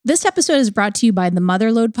This episode is brought to you by the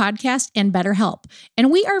Motherload podcast and BetterHelp, and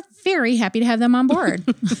we are very happy to have them on board.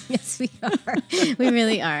 Yes, we are. We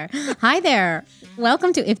really are. Hi there.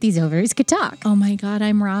 Welcome to If These Ovaries Could Talk. Oh my God,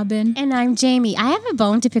 I'm Robin. And I'm Jamie. I have a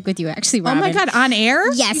bone to pick with you, actually, Robin. Oh my God, on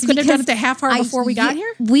air? Yes. You could have done it the half hour before we got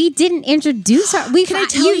here? We didn't introduce her. Can I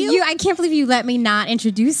tell you? I can't believe you let me not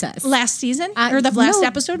introduce us. Last season? Or the last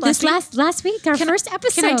episode? Last week, our first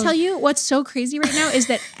episode. Can I tell you what's so crazy right now is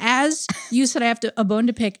that as you said I have a bone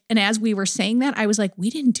to pick, and as we were saying that, I was like, we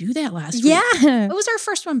didn't do that last week. Yeah. It was our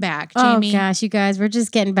first one back, Jamie. Oh gosh, you guys, we're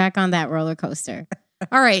just getting back on that roller coaster.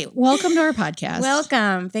 All right, welcome to our podcast.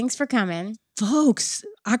 Welcome. Thanks for coming. Folks,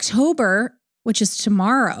 October, which is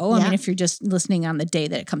tomorrow. Yeah. I mean, if you're just listening on the day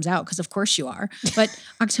that it comes out, because of course you are. But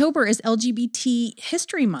October is LGBT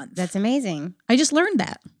History Month. That's amazing. I just learned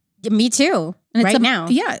that. Me too. And right now.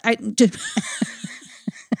 Yeah.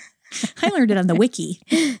 I learned it on the wiki.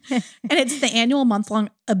 And it's the annual month-long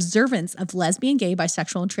observance of lesbian, gay,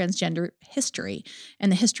 bisexual, and transgender history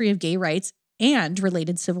and the history of gay rights and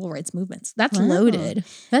related civil rights movements. That's loaded.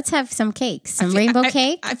 Let's have some cakes, some rainbow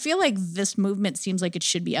cake. I feel like this movement seems like it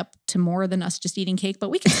should be up to more than us just eating cake, but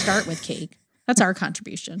we can start with cake. That's our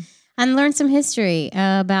contribution. And learn some history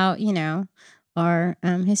about, our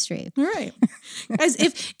history. Right. Guys,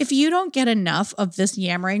 if you don't get enough of this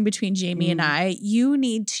yammering between Jamie and I, you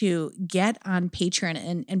need to get on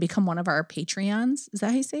Patreon and become one of our Patreons. Is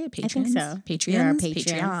that how you say it? Patrons? I think so. Patreons? You're our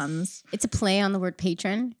Patreons. It's a play on the word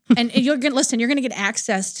patron. And you're going to get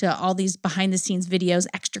access to all these behind the scenes videos,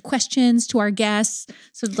 extra questions to our guests.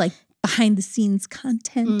 So like behind the scenes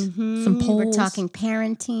content, some polls. We're talking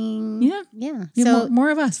parenting. Yeah. Yeah. So more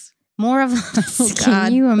of us. More of us. Oh, God,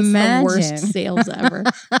 can you imagine? That's the worst sales ever.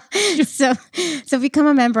 So become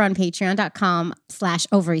a member on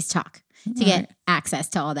patreon.com/ovaries talk to get access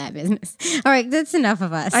to all that business. All right, that's enough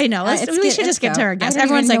of us. I know. We should just get to our guests.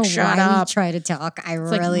 Everyone's like, shut up. Try to talk. I it's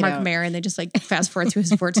really like Mark Maron. They just like fast forward through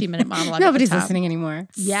his 14-minute monologue. Nobody's listening anymore.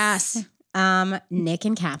 Yes. Nick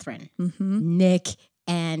and Catherine. Nick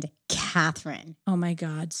and Catherine. Oh my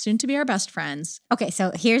God. Soon to be our best friends. Okay,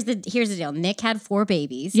 so here's the deal. Nick had 4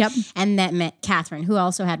 babies. Yep. And that met Catherine, who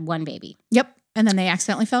also had 1 baby. Yep. And then they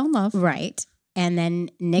accidentally fell in love. Right. And then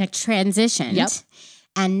Nick transitioned. Yep.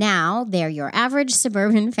 And now they're your average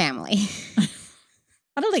suburban family.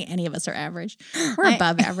 I don't think any of us are average. We're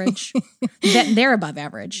above average. They're above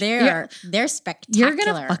average. They're spectacular. You're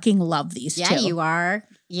going to fucking love these two. Yeah, you are.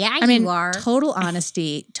 Yeah, you are. Total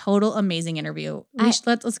honesty, total amazing interview. Let's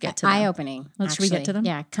get to them. Eye-opening. Should we get to them?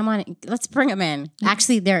 Yeah, come on. Let's bring them in.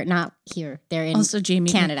 Actually, they're not here. They're in Jamie,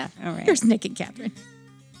 Canada. All right. Here's Nick and Catherine.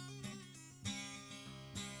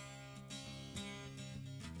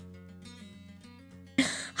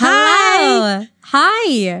 Hi.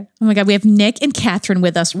 Hi. Oh my God, we have Nick and Catherine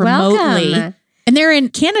with us remotely. Welcome. And they're in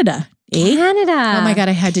Canada. Canada. Oh my God,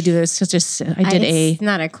 I had to do this. It's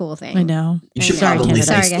not a cool thing. I know. You should Sorry, probably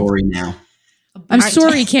Canada. say story now. I'm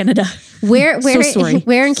sorry, Canada. Where sorry.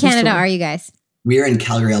 Where in So Canada sorry. are you guys? We're in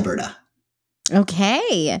Calgary, Alberta.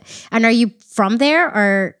 Okay. And are you from there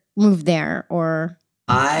or moved there or?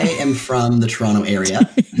 I am from the Toronto area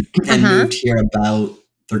and moved here about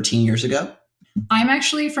 13 years ago. I'm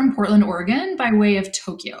actually from Portland, Oregon, by way of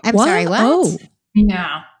Tokyo. I'm sorry, what? Oh.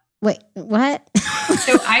 Yeah. Wait, what?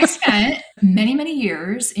 So I spent many, many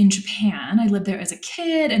years in Japan. I lived there as a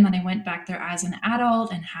kid, and then I went back there as an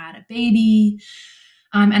adult and had a baby.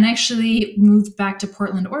 And actually moved back to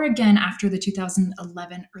Portland, Oregon after the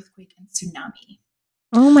 2011 earthquake and tsunami.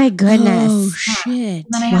 Oh my goodness. Oh, shit.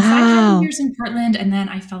 And then I had 5 years in Portland, and then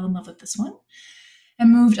I fell in love with this one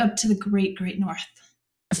and moved up to the great, great north.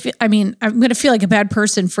 I'm going to feel like a bad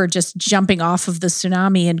person for just jumping off of the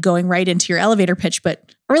tsunami and going right into your elevator pitch,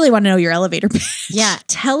 but I really want to know your elevator pitch. Yeah.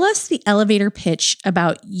 Tell us the elevator pitch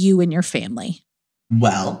about you and your family.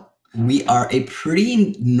 Well, we are a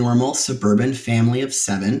pretty normal suburban family of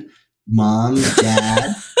 7. Mom,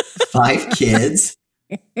 dad, 5 kids,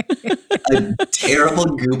 a terrible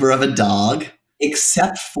goober of a dog,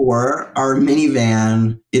 except for our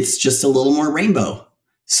minivan. It's just a little more rainbow.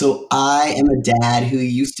 So I am a dad who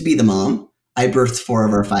used to be the mom. I birthed 4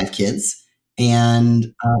 of our 5 kids, and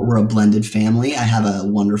we're a blended family. I have a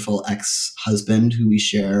wonderful ex-husband who we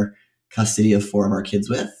share custody of 4 of our kids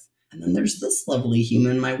with. And then there's this lovely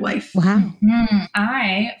human, my wife. Wow.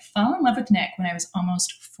 I fell in love with Nick when I was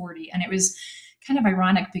almost 40. And it was kind of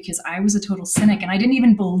ironic because I was a total cynic and I didn't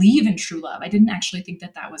even believe in true love. I didn't actually think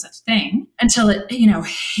that that was a thing until it,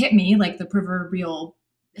 hit me like the proverbial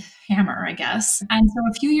hammer, I guess. And so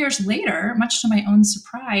a few years later, much to my own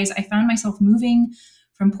surprise, I found myself moving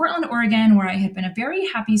from Portland, Oregon, where I had been a very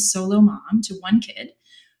happy solo mom to 1 kid,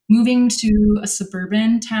 moving to a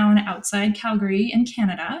suburban town outside Calgary in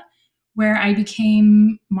Canada, where I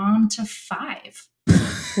became mom to 5.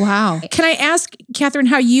 Wow. Can I ask, Catherine,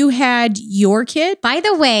 how you had your kid? By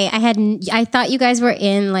the way, I thought you guys were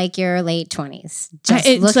in like your late 20s.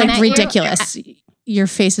 It's like ridiculous. Your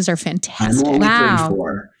faces are fantastic. I'm only Wow.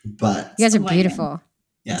 34, but You guys are Enlightening. beautiful.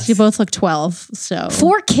 yes. You both look 12. So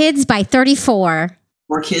 4 kids by 34.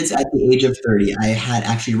 4 kids at the age of 30. I had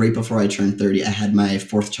actually right before I turned 30, I had my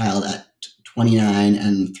 4th child at 29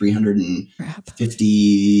 and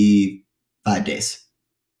 355 days.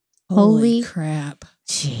 Holy crap.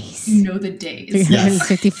 Jeez. You know the days.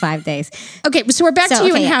 355 days. Okay, so we're back So, to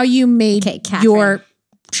you okay, and yeah. how you made Okay, Catherine. your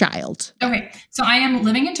child. Okay, so I am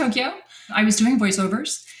living in Tokyo. I was doing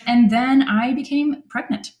voiceovers, and then I became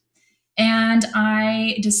pregnant. And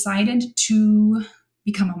I decided to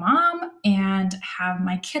become a mom and have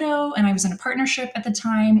my kiddo. And I was in a partnership at the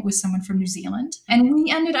time with someone from New Zealand. And we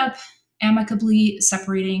ended up amicably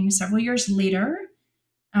separating several years later.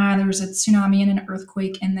 There was a tsunami and an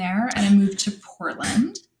earthquake in there, and I moved to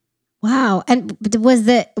Portland. Wow. And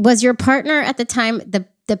was your partner at the time the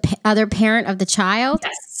other parent of the child?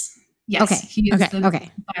 Yes. Yes. Okay. He is the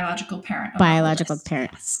Okay. biological parent. Of Biological Elvis.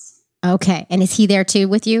 parent. Yes. Okay. And is he there too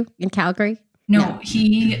with you in Calgary? No,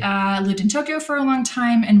 he lived in Tokyo for a long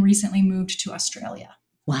time and recently moved to Australia.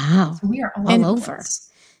 Wow. So we are all All over. over.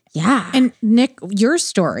 Yeah. And Nick, your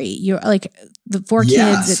story, you're like the 4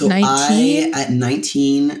 kids at so 19. I, at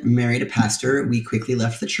 19, married a pastor. We quickly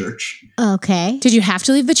left the church. Okay. Did you have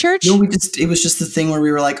to leave the church? No, it was just the thing where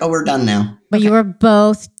we were like, oh, we're done now. But you were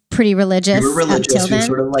both pretty religious. We were religious. Up till We then?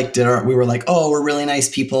 sort of like we were like, oh, we're really nice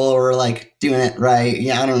people. We're like doing it right.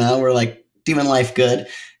 Yeah, I don't know. We're like doing life good.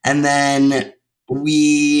 And then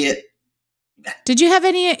Did you have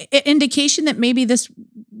any indication that maybe this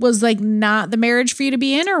was like not the marriage for you to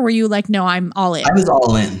be in, or were you like, no, I'm all in? I was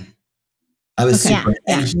all in. I was Okay. super.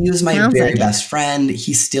 Yeah, And he was my Sounds very like it. best friend.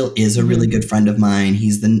 He still is a really good friend of mine.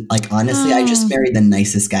 He's honestly, I just Oh. married the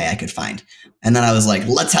nicest guy I could find. And then I was like,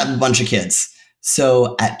 let's have a bunch of kids.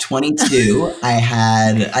 So at 22,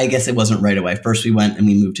 I guess it wasn't right away. First we went and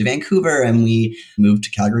we moved to Vancouver and we moved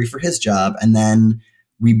to Calgary for his job. And then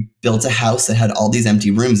we built a house that had all these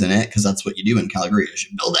empty rooms in it, because that's what you do in Calgary, is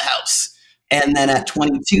you build a house. And then at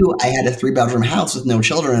 22, I had a 3-bedroom house with no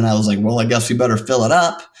children. And I was like, well, I guess we better fill it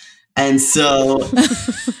up. And so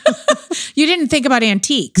You didn't think about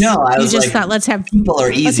antiques. No, I was You just like, thought, let's have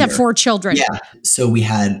easier. 4 children. Yeah. So we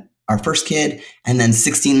had our first kid, and then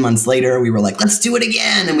 16 months later, we were like, let's do it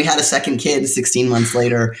again. And we had a second kid 16 months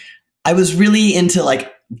later. I was really into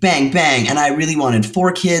like bang, bang. And I really wanted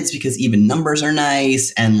 4 kids because even numbers are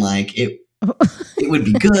nice and like it would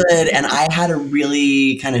be good. And I had a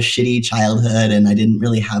really kind of shitty childhood and I didn't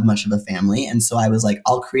really have much of a family. And so I was like,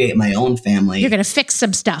 I'll create my own family. You're going to fix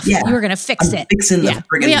some stuff. Yeah. You were going to fix I'm it. fixing the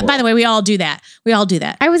friggin' world. By the way, we all do that. We all do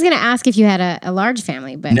that. I was going to ask if you had a large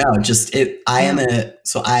family, but No, just it.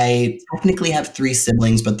 So I technically have 3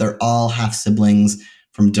 siblings, but they're all half siblings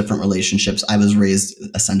from different relationships. I was raised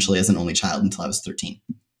essentially as an only child until I was 13.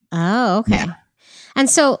 Oh, okay. Yeah. And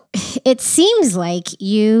so it seems like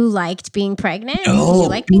you liked being pregnant. Did you No,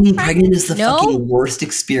 like being pregnant is the No? fucking worst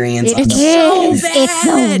experience. on It the is.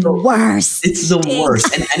 planet. It's the worst. It's the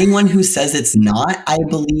worst. And anyone who says it's not, I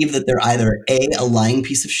believe that they're either A, a lying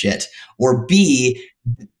piece of shit, or B,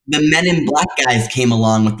 the Men in Black guys came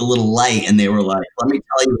along with the little light and they were like, let me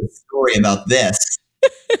tell you a story about this.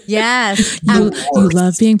 Yes. You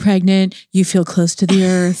love being pregnant. You feel close to the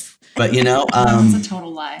earth. But That's a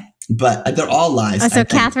total lie. but they're all lies. I So, think.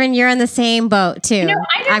 Catherine, you're in the same boat too.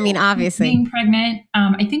 I mean, obviously. Being pregnant,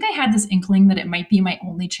 I think I had this inkling that it might be my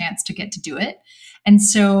only chance to get to do it. And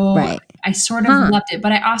so Right. I sort of loved it,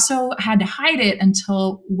 but I also had to hide it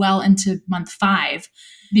until well into month 5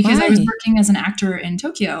 because I was Why? working as an actor in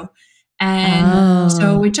Tokyo. And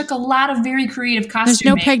so it took a lot of very creative There's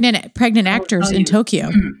no costuming. pregnant actors tell in you.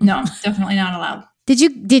 Tokyo. No, definitely not allowed. Did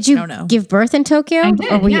you No. give birth in Tokyo? I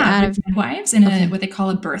did, Or were you yeah, out with of midwives in what they call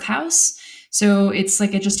a birth house. So it's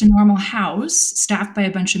like just a normal house staffed by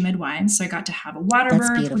a bunch of midwives. So I got to have a water That's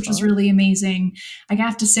birth, which was beautiful. really amazing. I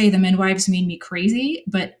have to say the midwives made me crazy,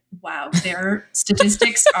 but wow, their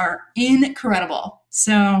statistics are incredible.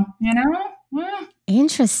 So, well,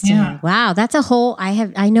 Interesting. Yeah. Wow, that's a whole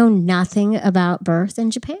I know nothing about birth in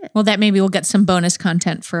Japan. Well, that maybe we'll get some bonus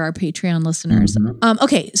content for our Patreon listeners. Mhm.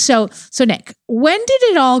 Okay, so Nick, when did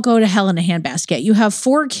it all go to hell in a handbasket? You have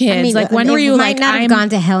 4 kids. Like when it were you might like not have I'm gone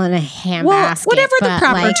to hell in a handbasket? well, whatever the but,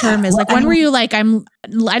 proper like, term is. Like when were you like I don't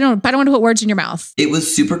want to put words in your mouth. It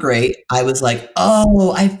was super great. I was like,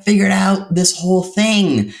 oh, I figured out this whole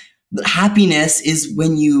thing. happiness is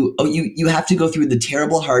when you have to go through the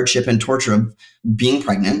terrible hardship and torture of being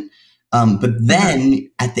pregnant. But then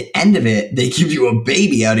at the end of it, they give you a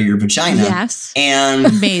baby out of your vagina. Yes. And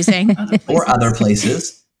Amazing. or other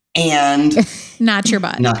places. And Not your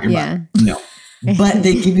butt. not your Yeah. butt. No. But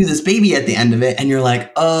they give you this baby at the end of it, and you're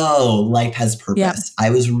like, oh, life has purpose. Yep. I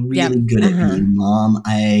was really good at being a mom.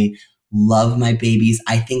 I love my babies.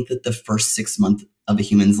 I think that the first 6 months of a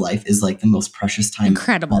human's life is like the most precious time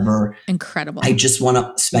Incredible. ever. Incredible. I just want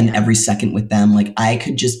to spend every second with them. Like I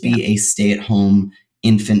could just be a stay-at-home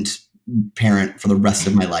infant parent for the rest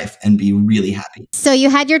of my life and be really happy. So you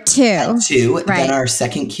had your two. Right. Right. Then our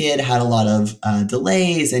second kid had a lot of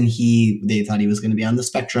delays, and they thought he was going to be on the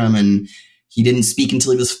spectrum, and he didn't speak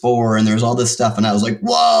until he was 4, and there was all this stuff, and I was like,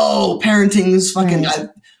 whoa, parenting is fucking. Right.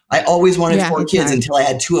 I always wanted 4 it's kids hard. until I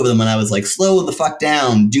had 2 of them, and I was like, slow the fuck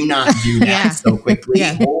down. Do not do that Yeah. so quickly.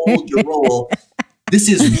 Yeah. Hold your roll. This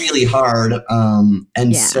is really hard. And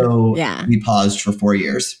Yeah. so Yeah. we paused for 4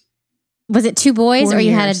 years. Was it 2 boys 4 or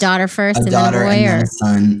you had a years. daughter first A and daughter then a boy? and then Or a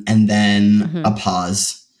son, and then Mhm. a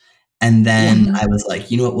pause. And then Yeah. I was like,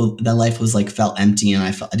 you know what? Well, that life was like felt empty, and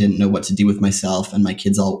I didn't know what to do with myself. And my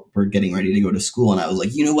kids all were getting ready to go to school, and I was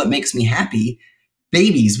like, you know what makes me happy?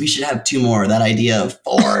 Babies. We should have 2 more. That idea of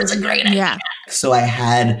 4 is a great idea. Yeah. So I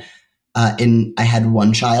had I had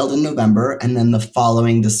 1 child in November, and then the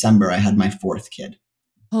following December I had my 4th kid.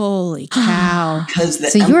 Holy cow. Because the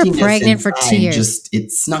So you were emptiness pregnant for 2 inside years. just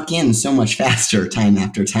it snuck in so much faster, time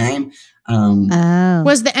after time. Oh.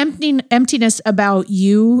 Was the emptiness about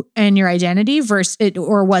you and your identity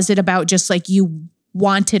or was it about just like you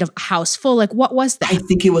wanted a house full? Like what was I that?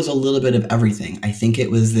 think it was a little bit of everything. I think it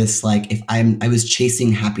was this like I was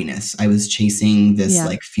chasing happiness. I was chasing this Yeah.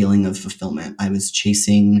 like feeling of fulfillment. I was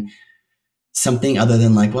chasing something other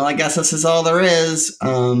than like, well, I guess this is all there is.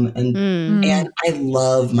 And I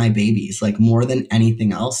love my babies like more than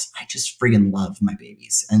anything else. I just friggin' love my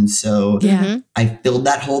babies. And so Yeah. Mhm. I filled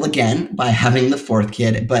that hole again by having the 4th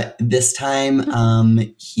kid, but this time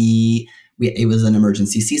it was an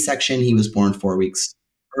emergency C-section. He was born 4 weeks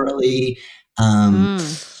early.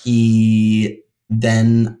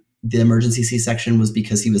 Then the emergency C-section was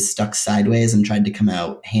because he was stuck sideways and tried to come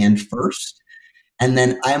out hand first. And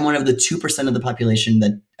then I'm one of the 2% of the population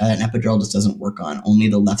that an epidural just doesn't work on. Only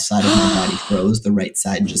the left side of my body froze. The right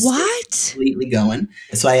side just What? completely going.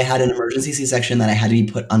 So I had an emergency C-section that I had to be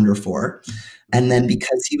put under for. And then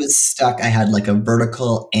because he was stuck, I had like a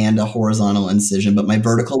vertical and a horizontal incision. But my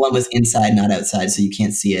vertical one was inside, not outside, so you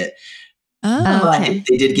can't see it. Oh. Okay.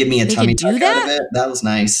 They did give me a They tummy can do tuck out of that? it. That was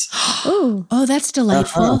nice. Ooh. Oh, that's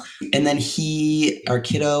delightful. Uh-huh. And then our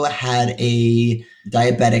kiddo had a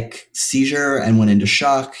diabetic seizure and went into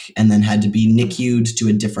shock and then had to be NICU'd to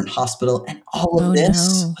a different hospital. And all of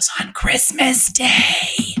this no. was on Christmas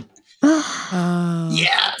Day. Oh.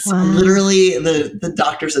 Yeah. So Wow. literally the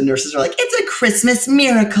doctors and nurses are like, it's a Christmas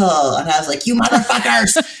miracle. And I was like, you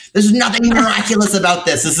motherfuckers, there's nothing miraculous about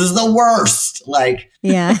this. This is the worst. Like,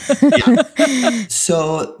 Yeah.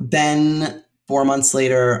 so then 4 months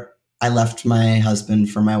later, I left my husband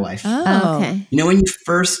for my wife. Oh. Okay. You know, when you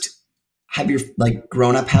first have your like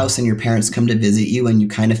grown-up house and your parents come to visit you and you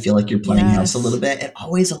kind of feel like you're playing Yes. house a little bit, it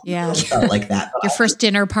always Yeah. felt like that. But Your first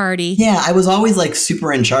dinner party. yeah, I was always like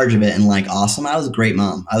super in charge of it and like awesome. I was a great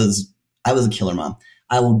mom. I was a killer mom.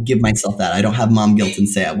 I will give myself that. I don't have mom guilt and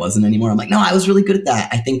say I wasn't anymore. I'm like, no, I was really good at that.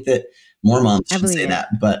 I think that more moms I should believe say it. that,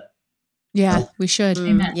 but Yeah, we should.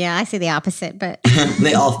 Amen. Yeah, I see the opposite, but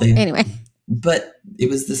they all think. anyway. But it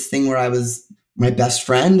was this thing where I was my best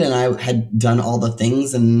friend and I had done all the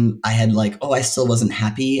things and I had like, oh, I still wasn't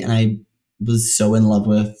happy. And I was so in love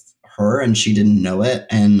with her and she didn't know it.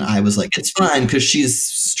 And I was like, it's fine because she's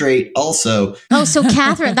straight also. Oh, so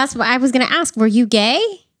Catherine, that's what I was going to ask. Were you gay?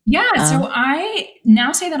 Yeah, so I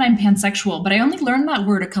now say that I'm pansexual, but I only learned that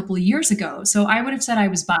word a couple of years ago. So I would have said I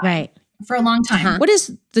was bi Right. for a long time. Uh-huh. What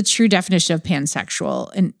is the true definition of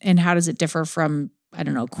pansexual and how does it differ from, I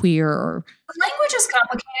don't know, queer or The language is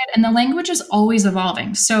complicated and the language is always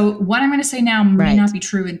evolving. So what I'm going to say now may Right. not be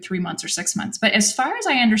true in 3 months or 6 months. But as far as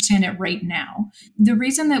I understand it right now, the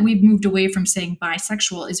reason that we've moved away from saying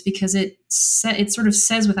bisexual is because it sort of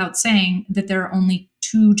says without saying that there are only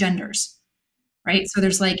 2 genders, right? So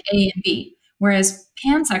there's like A and B. Whereas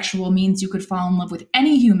pansexual means you could fall in love with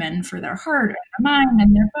any human for their heart and their mind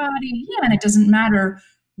and their body. Yeah, and it doesn't matter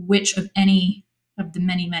which of any of the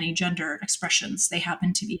many, many gender expressions they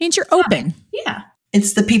happen to be. means you're open. Yeah.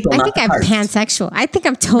 It's the people, I not think the I'm parts. pansexual. I think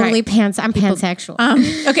I'm totally Right. I'm pansexual.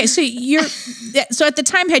 Okay, so at the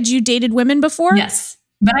time, had you dated women before? Yes.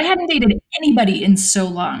 But I hadn't dated anybody in so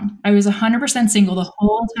long. I was 100% single the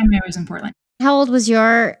whole time I was in Portland. How old was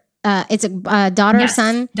your It's a daughter or Yes,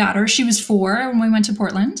 son? daughter. She was 4 when we went to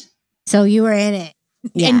Portland. So you were in it.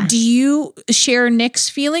 Yeah. And do you share Nick's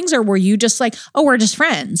feelings, or were you just like, oh, we're just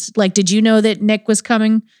friends? Like, did you know that Nick was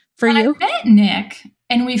coming for you? I met Nick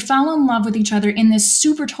and we fell in love with each other in this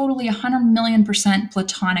super totally 100,000,000%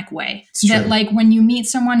 platonic way. It's That true. like when you meet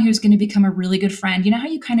someone who's going to become a really good friend, you know how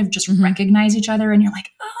you kind of just recognize each other and you're like,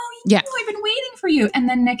 oh, Yeah. I've been waiting for you. And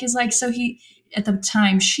then Nick is like, so he, at the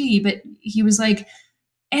time but he was like,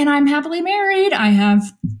 and I'm happily married. I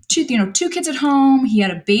have two kids at home. He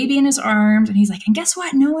had a baby in his arms and he's like, and guess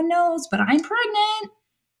what? No one knows, but I'm pregnant.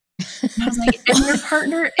 And I was like, and your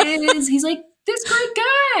partner is, he's like, this great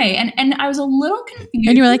guy. And I was a little confused.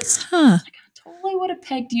 And you were like, huh. I totally would have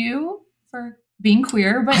pegged you for being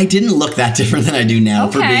queer, but I didn't look that different than I do now,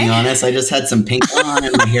 for Okay. being honest. I just had some pink on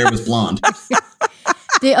and my hair was blonde.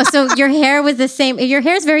 So your hair was the same. Your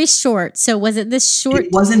hair is very short. So was it this short?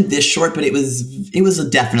 It wasn't this short, but it was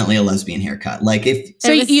definitely a lesbian haircut. Like if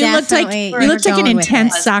So It was you looked like definitely- you looked like an going with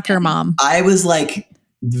intense it. soccer mom. I was like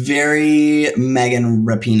very Megan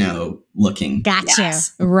Rapinoe looking. Gotcha.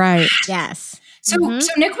 Yes. Right. Yes. So Mhm. so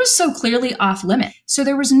Nick was so clearly off limit. So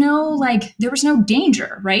there was no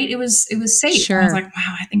danger, right? It was safe. Sure. And I was like,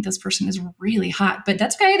 wow, I think this person is really hot. But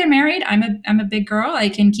that's okay. They're married. I'm a big girl. I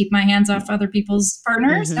can keep my hands off other people's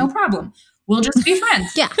partners. Mhm. No problem. We'll just be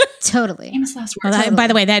friends. Yeah, totally. Famous last Well, words. that, by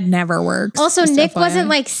the way, that never works. Also, Just Nick FYI. wasn't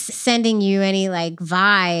like sending you any like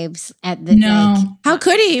vibes at the No. like, How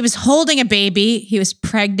could he? He was holding a baby. He was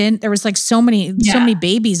pregnant. There was like so many Yeah.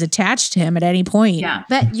 babies attached to him at any point. Yeah.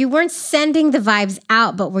 but you weren't sending the vibes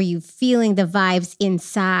out, but were you feeling the vibes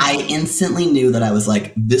inside? I instantly knew that I was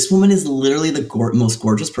like, this woman is literally the most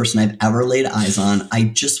gorgeous person I've ever laid eyes on. I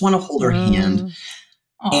just want to hold her hand.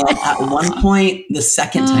 And at one point, the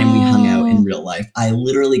second time we hung out in real life, I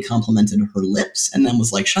literally complimented her lips and then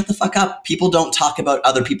was like, shut the fuck up. People don't talk about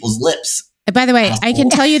other people's lips. By the way, I can Asshole.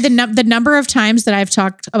 tell you the number of times that I've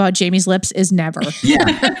talked about Jamie's lips is never.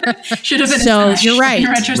 Yeah. Should have been. So a smash you're right. in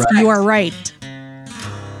retrospect. You are right.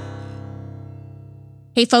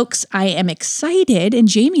 Hey, folks, I am excited, and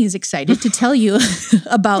Jamie is excited to tell you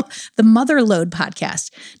about the Motherload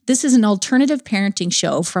podcast. This is an alternative parenting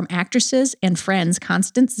show from actresses and friends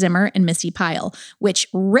Constance Zimmer and Missy Pyle, which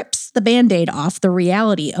rips the Band-Aid off the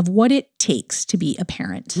reality of what it takes to be a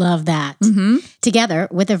parent. Love that. Mm-hmm. Together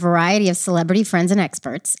with a variety of celebrity friends and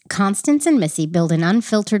experts, Constance and Missy build an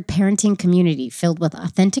unfiltered parenting community filled with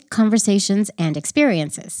authentic conversations and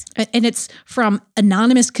experiences. And it's from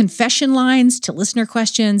anonymous confession lines to listener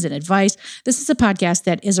questions and advice. This is a podcast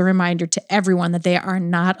that is a reminder to everyone that they are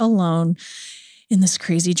not alone in this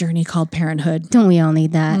crazy journey called parenthood. Don't we all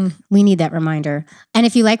need that? We need that reminder. And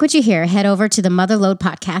if you like what you hear, head over to the Motherload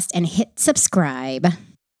podcast and hit subscribe.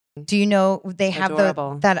 Do you know they have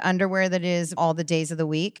Adorable. that underwear that is all the days of the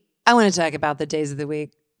week? I want to talk about the days of the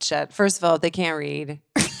week, Chet. First of all, they can't read.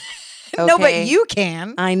 No, but Okay? you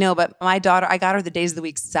can. I know, but my daughter, I got her the days of the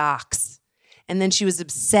week socks. And then she was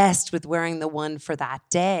obsessed with wearing the one for that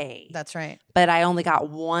day. That's right. But I only got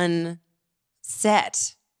one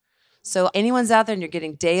set. So anyone's out there and you're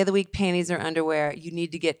getting day of the week panties or underwear, you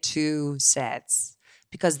need to get 2 sets.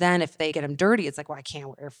 Because then if they get them dirty, it's like, well, I can't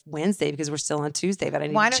wear Wednesday because we're still on Tuesday, but I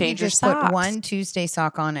need Why to don't you change your just put socks. one Tuesday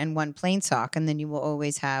sock on and one plain sock, and then you will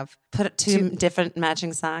always have Put 2 different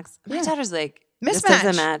matching socks. My Yeah. daughter's like, this Mismatch.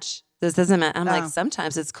 doesn't match. This doesn't match. I'm Oh. like,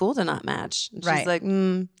 sometimes it's cool to not match. And she's Right. like,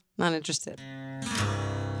 not interested.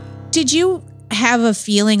 Did you have a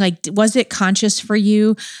feeling like, was it conscious for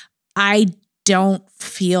you? I don't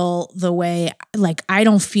feel the way, like, I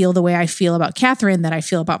don't feel the way I feel about Catherine that I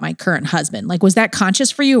feel about my current husband. Like, was that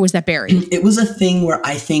conscious for you or was that buried? It was a thing where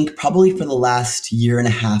I think probably for the last year and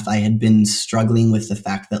a half, I had been struggling with the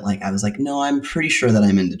fact that like, I was like, no, I'm pretty sure that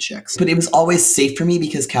I'm into chicks. But it was always safe for me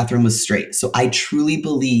because Catherine was straight. So I truly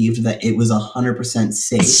believed that it was 100%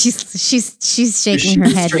 safe. She's shaking She her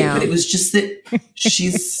was head straight, now. But it was just that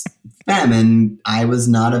she's femme, and I was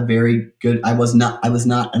not an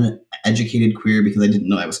educated queer because I didn't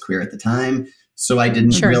know I was queer at the time. So I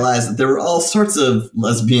didn't Sure. realize that there were all sorts of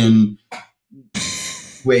lesbian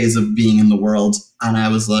ways of being in the world. And I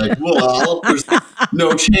was like, well, there's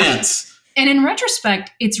no chance. And in retrospect,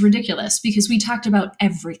 it's ridiculous because we talked about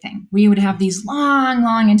everything. We would have these long,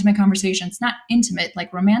 long, intimate conversations, not intimate,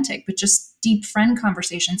 like romantic, but just deep friend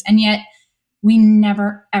conversations. And yet we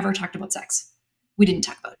never, ever talked about sex. We didn't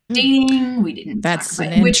talk about dating. We didn't That's talk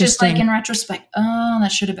an about, which is like interesting- in retrospect, oh,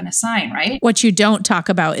 that should have been a sign, right? What you don't talk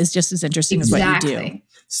about is just as interesting as what you do.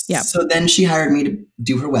 Yep. So then she hired me to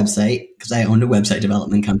do her website because I owned a website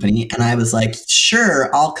development company. And I was like, sure,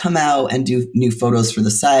 I'll come out and do new photos for the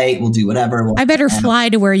site. We'll do whatever. I better fly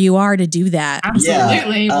to where you are to do that.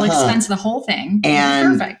 Absolutely. We'll expense the whole thing.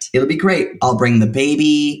 And perfect. It'll be great. I'll bring the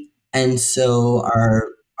baby. And so our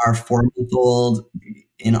 4-month-old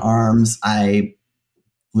in arms, I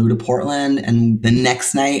flew to Portland, and the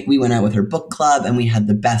next night we went out with her book club and we had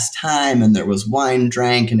the best time, and there was wine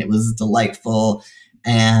drank and it was delightful.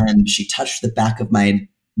 And she touched the back of my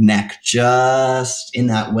neck just in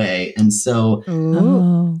that way. And so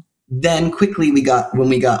then quickly when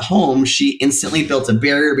we got home, she instantly built a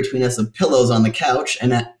barrier between us of pillows on the couch.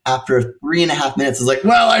 And after 3.5 minutes, was like,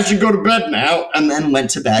 well, I should go to bed now. And then went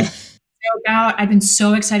to bed. I'd been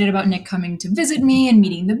so excited about Nick coming to visit me and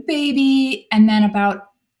meeting the baby. And then about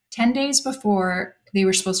 10 days before they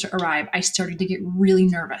were supposed to arrive, I started to get really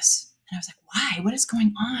nervous. And I was like, why? What is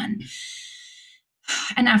going on?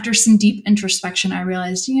 And after some deep introspection, I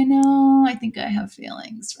realized, I think I have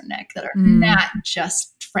feelings for Nick that are not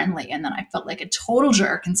just friendly. And then I felt like a total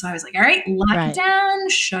jerk. And so I was like, all right, lock it down,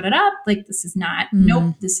 shut it up. Like, this is not,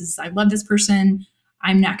 nope, I love this person.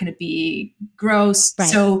 I'm not going to be gross. Right.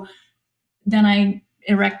 So then I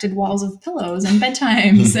erected walls of pillows and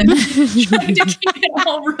bedtimes and trying to keep it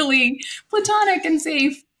all really platonic and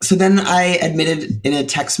safe. So then I admitted in a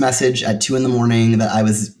text message at 2 a.m. that I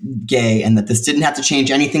was gay and that this didn't have to change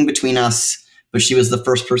anything between us. But she was the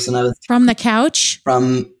first person I was from the couch,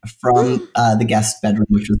 from the guest bedroom,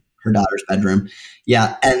 which was her daughter's bedroom.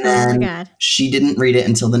 Yeah, and then she didn't read it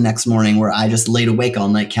until the next morning, where I just laid awake all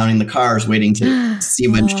night counting the cars, waiting to see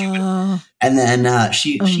when she would. And then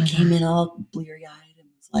she came in all bleary-eyed and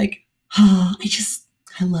was like, "Oh,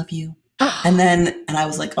 I love you." And I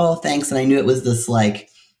was like, "Oh, thanks." And I knew it was this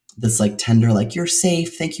tender, like, "You're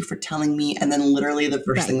safe. Thank you for telling me." And then literally the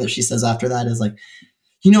first thing that she says after that is like,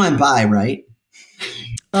 "I'm bi, right?"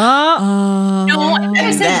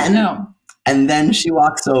 And then she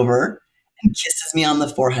walks over and kisses me on the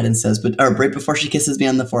forehead and says, right before she kisses me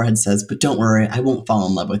on the forehead says, "But don't worry, I won't fall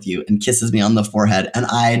in love with you," and kisses me on the forehead. And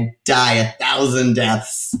I die 1,000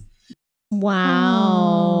 deaths.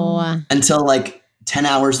 Wow. Until 10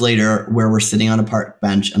 hours later, where we're sitting on a park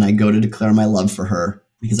bench and I go to declare my love for her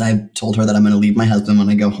because I told her that I'm going to leave my husband when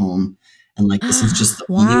I go home. And this is just the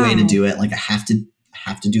only way to do it. I have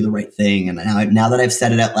to do the right thing. And now that I've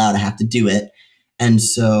said it out loud, I have to do it. And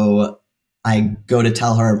so I go to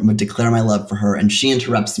tell her, I'm going to declare my love for her. And she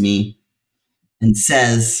interrupts me and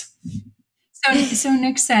says, So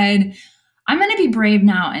Nick said, "I'm going to be brave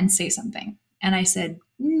now and say something." And I said,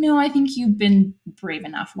 "No, I think you've been brave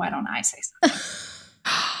enough. Why don't I say something?"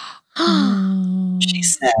 She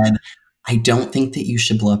said, "I don't think that you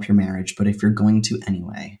should blow up your marriage, but if you're going to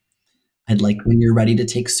anyway, when you're ready to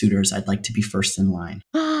take suitors, I'd like to be first in line."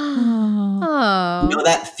 Oh. You know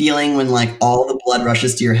that feeling when all the blood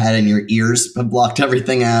rushes to your head and your ears have blocked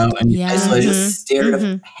everything out? And so I just stared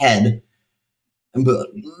ahead.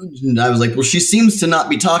 And I was like, well, she seems to not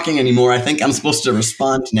be talking anymore. I think I'm supposed to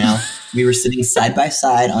respond now. We were sitting side by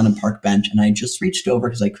side on a park bench, and I just reached over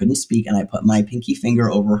because I couldn't speak, and I put my pinky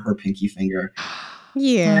finger over her pinky finger.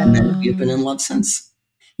 Yeah. And then we've been in love since.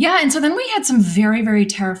 Yeah. And so then we had some very, very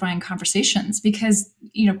terrifying conversations because,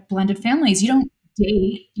 blended families, you don't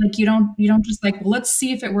date, you don't just well, let's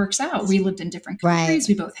see if it works out. We lived in different countries. Right.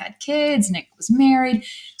 We both had kids. Nick was married.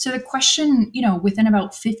 So the question, within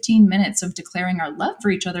about 15 minutes of declaring our love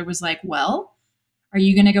for each other was well, are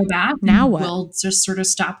you going to go back? Now what? We'll just sort of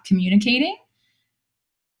stop communicating?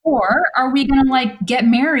 Or are we going to get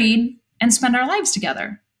married and spend our lives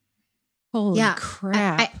together? Holy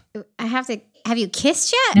crap. I have to, have you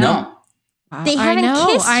kissed yet? No. Wow. They haven't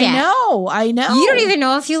kissed yet. I know. You don't even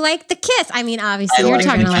know if you like the kiss. I mean, obviously, you're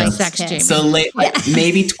talking about sex, Jamie. So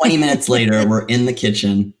maybe 20 minutes later, we're in the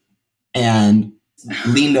kitchen and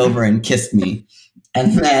leaned over and kissed me.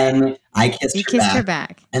 And then I kissed her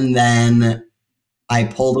back. And then I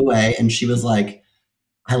pulled away and she was like,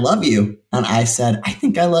 "I love you." And I said, "I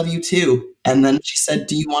think I love you too." And then she said,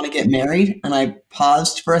 "Do you want to get married?" And I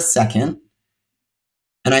paused for a second.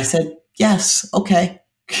 And I said, "Yes, okay."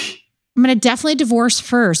 I'm going to definitely divorce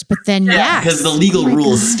first, but then yes. Because the legal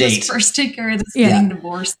rules state. First take care of this getting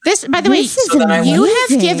divorced. This, by the way, you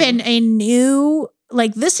have given a new,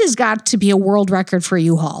 this has got to be a world record for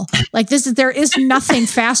U-Haul. There is nothing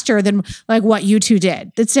faster than what you two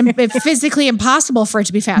did. It's physically impossible for it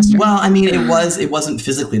to be faster. Well, I mean, it wasn't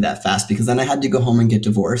physically that fast because then I had to go home and get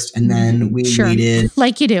divorced. And then we waited.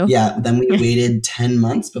 Like you do. Yeah. Then we waited 10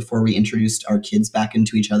 months before we introduced our kids back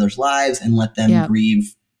into each other's lives and let them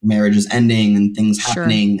grieve marriages ending and things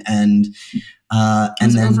happening. And It And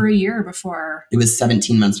was then over a year before. it was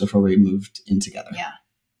 17 months before we moved in together. Yeah.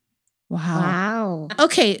 Wow.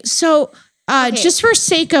 Okay, so Okay. just for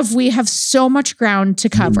sake of we have so much ground to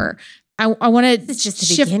cover, I want to This is just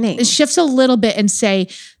the beginning. shift a little bit and say,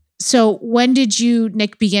 so when did you,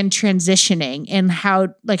 Nick, begin transitioning, and how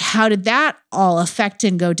did that all affect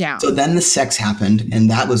and go down? So then the sex happened,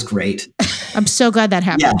 and that was great. I'm so glad that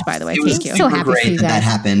happened, by the way. It was Thank you. so super happy for great you that guys.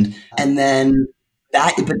 happened. And then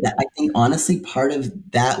I think honestly, part of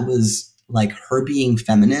that was like her being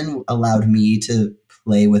feminine allowed me to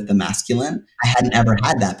play with the masculine. I hadn't ever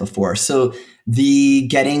had that before. So the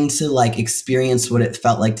getting to like experience what it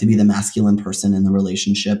felt like to be the masculine person in the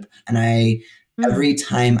relationship. And every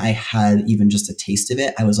time I had even just a taste of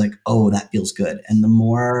it, I was like, oh, that feels good. And the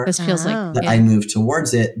more This feels Oh. like that I moved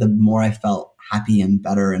towards it, the more I felt happy and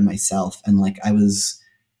better in myself. And like it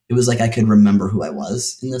was like I could remember who I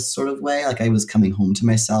was in this sort of way. Like I was coming home to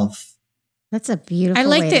myself. That's a beautiful I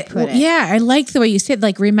like way that. to put it. Yeah, I like the way you said,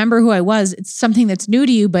 like, remember who I was. It's something that's new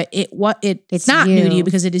to you, but it's not new to you. you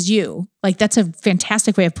because it is you. Like, that's a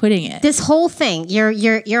fantastic way of putting it. This whole thing,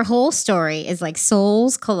 your whole story is like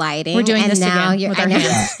souls colliding. We're doing and this now again you're, with I our know.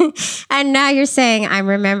 hands. And now you're saying I'm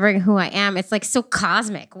remembering who I am. It's like so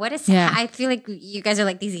cosmic. What is? Yeah. I feel like you guys are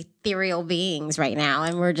like these ethereal beings right now,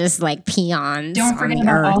 and we're just like peons. Don't on forget the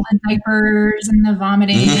about earth. all the diapers and the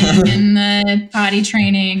vomiting and the potty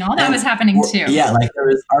training. All that was happening too. Yeah, like there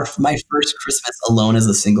was my first Christmas alone as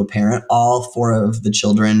a single parent. All 4 of the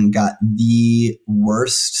children got the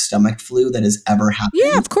worst stomach flu that has ever happened.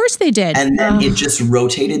 Yeah, of course they did. And then it just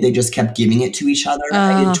rotated. They just kept giving it to each other.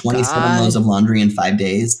 I Oh, did 27 God. loads of laundry in 5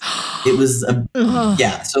 days. It was, Ugh.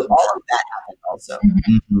 yeah. So all of that happened also.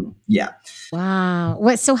 Mhm. Yeah. Wow.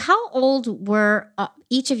 What? So how old were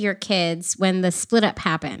each of your kids when the split up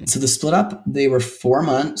happened? So the split up, they were 4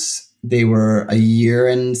 months. They were a year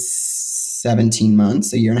and 17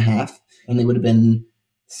 months, a year and a half. And they would have been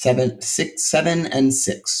 7 and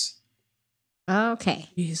 6. Okay.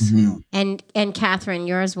 Jeez. Mhm. And Catherine,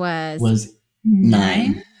 yours was Was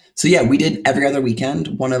 9. So yeah, we did every other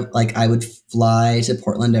weekend. I would fly to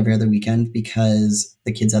Portland every other weekend because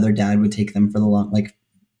the kids' other dad would take them for the long, like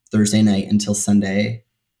Thursday night until Sunday.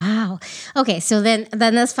 Wow. Okay, so then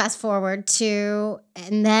let's fast forward to,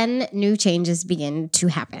 and then new changes begin to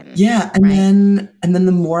happen. Yeah, and Right. then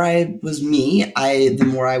the more I was me, the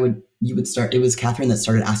more you would start. It was Catherine that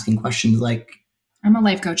started asking questions like, I'm a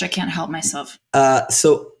life coach. I can't help myself.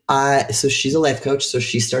 so she's a life coach, so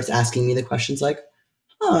she starts asking me the questions like,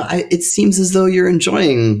 it seems as though you're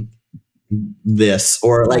enjoying this,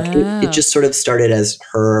 or like Wow. it just sort of started as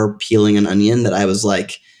her peeling an onion that I was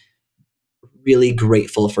like really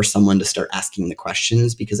grateful for someone to start asking the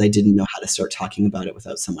questions because I didn't know how to start talking about it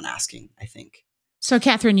without someone asking, I think. So,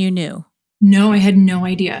 Catherine, you knew. No, I had no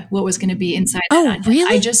idea what was going to be inside. Oh, that.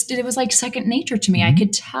 really? It was like second nature to me. I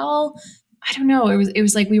could tell. I don't know. It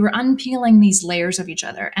was like we were unpeeling these layers of each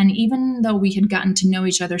other. And even though we had gotten to know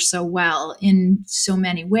each other so well in so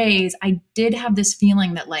many ways, I did have this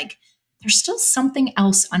feeling that like there's still something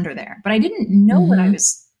else under there. But I didn't know what I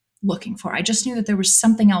was looking for. I just knew that there was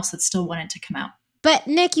something else that still wanted to come out. But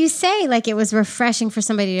Nick, you say like it was refreshing for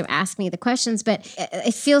somebody to ask me the questions, but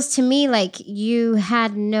it feels to me like you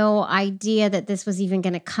had no idea that this was even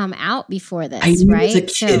going to come out before this, I knew right? as a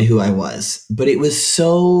kid who I was, but it was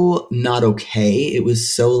so not okay. It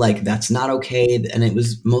was so like, that's not okay. And it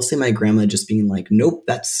was mostly my grandma just being like, nope,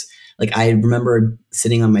 that's like, I remember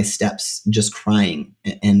sitting on my steps just crying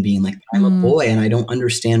and being like, I'm a boy and I don't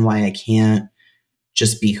understand why I can't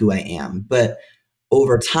just be who I am. But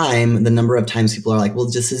over time, the number of times people are like, well,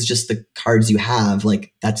 this is just the cards you have.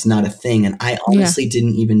 Like, that's not a thing. And I honestly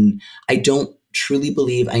I don't truly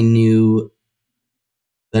believe I knew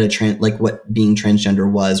that what being transgender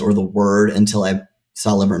was or the word until I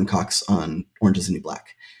saw Laverne Cox on Orange is the New Black.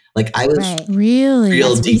 Like, I was Right. Really? real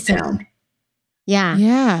That's deep recent. down. Yeah.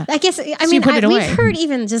 Yeah. I guess, So you put it we've away. heard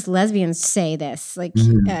even just lesbians say this. Like,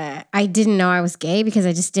 Mhm. I didn't know I was gay because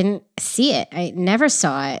I just didn't see it. I never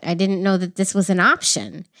saw it. I didn't know that this was an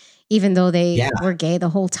option, even though they were gay the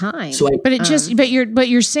whole time. So But it just, but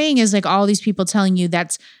you're saying is like all these people telling you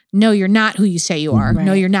no, you're not who you say you are. Right.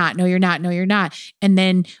 No, you're not. No, you're not. No, you're not. And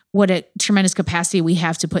then what a tremendous capacity we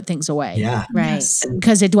have to put things away. yeah. Right. Yes.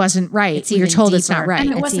 Because it wasn't right. It's You're even told it's deeper. not right. And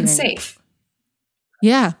it It's wasn't even- safe.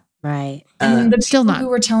 Yeah. Right. And the still people not. who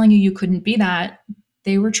were telling you couldn't be that,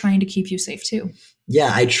 they were trying to keep you safe too.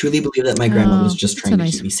 Yeah, I truly believe that my grandma was Oh, just that's trying a to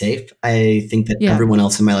nice- keep me safe. I think that Yeah. everyone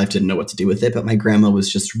else in my life didn't know what to do with it, but my grandma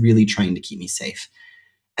was just really trying to keep me safe.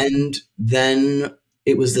 And then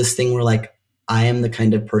it was this thing where like, I am the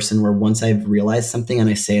kind of person where once I've realized something and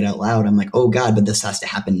I say it out loud, I'm like, oh God, but this has to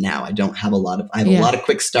happen now. I have a lot of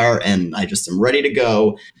quick start and I just am ready to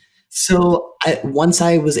go. So once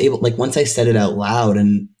I said it out loud,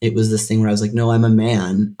 and it was this thing where I was like, no, I'm a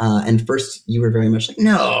man. And first you were very much like,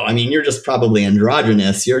 no, I mean, you're just probably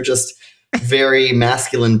androgynous. You're just very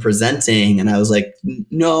masculine presenting. And I was like,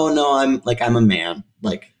 no, I'm a man.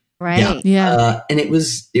 Like, Right. Yeah. And it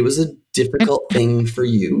was a difficult thing for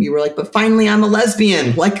you. You were like, but finally I'm a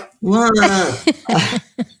lesbian. Like, what? Yeah,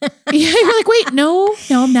 you're like, wait, no,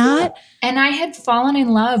 I'm not. And I had fallen in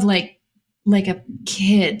love like a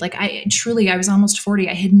kid. Like I was almost 40.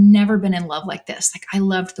 I had never been in love like this. Like I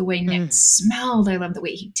loved the way Nick smelled. I loved the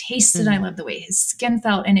way he tasted. I loved the way his skin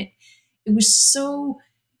felt. And it was so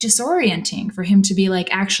disorienting for him to be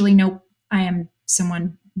like, actually, nope, I am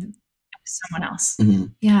someone else. Mm-hmm.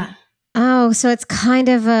 Yeah. Oh, so it's kind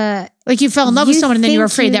of like you fell in love with someone and then you were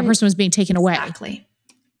think afraid that person was being taken away. Exactly.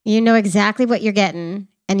 you know exactly what you're getting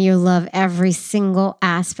and you love every single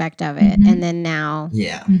aspect of it. And then now.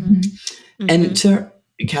 Yeah. Mm-hmm. And to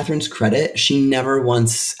Catherine's credit, she never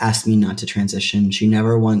once asked me not to transition. She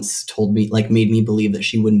never once told me, like, made me believe that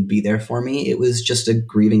she wouldn't be there for me. It was just a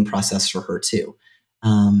grieving process for her too.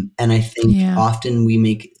 And I think often we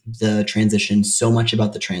make the transition so much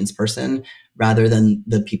about the trans person rather than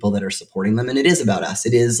the people that are supporting them. And it is about us.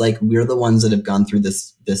 It is like, we're the ones that have gone through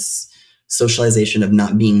this socialization of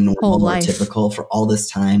not being normal or typical for all this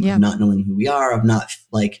time, of not knowing who we are,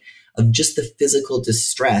 of just the physical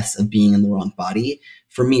distress of being in the wrong body.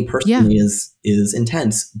 For me personally is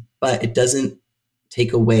intense, but it doesn't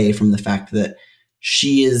take away from the fact that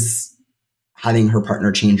she is having her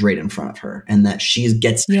partner change right in front of her, and that she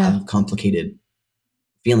gets to have complicated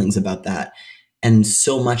feelings about that. And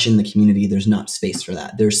so much in the community, there's not space for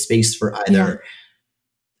that. There's space for either,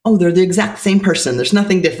 oh, they're the exact same person. There's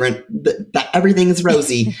nothing different. Everything is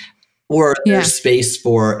rosy. Or there's space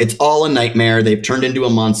for, it's all a nightmare. They've turned into a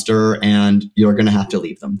monster and you're going to have to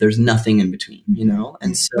leave them. There's nothing in between, you know?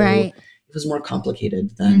 And so it was more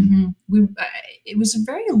complicated than. It was a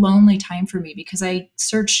very lonely time for me because I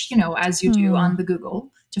searched, as you do on the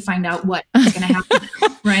Google to find out what was going to happen,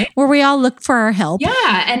 right? Where we all look for our help.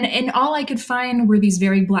 Yeah. And all I could find were these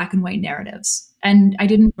very black and white narratives. And I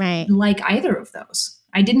didn't like either of those.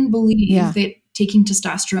 I didn't believe that taking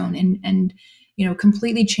testosterone and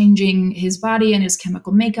completely changing his body and his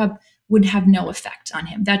chemical makeup would have no effect on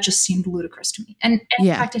him. That just seemed ludicrous to me. And in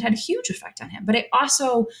fact, it had a huge effect on him. But it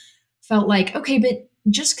also felt like, okay, but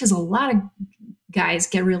just because a lot of guys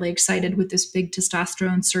get really excited with this big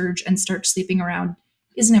testosterone surge and start sleeping around,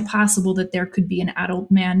 isn't it possible that there could be an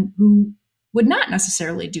adult man who would not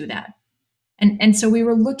necessarily do that? And so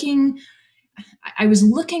I was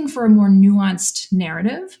looking for a more nuanced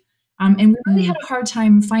narrative. And we really had a hard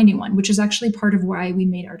time finding one, which is actually part of why we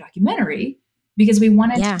made our documentary, because we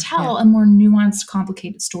wanted to tell a more nuanced,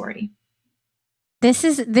 complicated story. I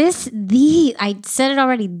said it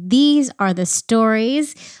already. These are the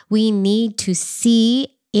stories we need to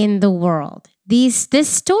see in the world. This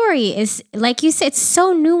story is, like you said, it's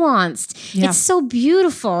so nuanced. Yeah. It's so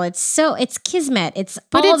beautiful. It's kismet. It's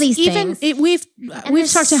all these things.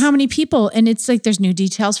 We've talked to how many people, and it's like there's new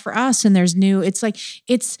details for us, and there's new. It's like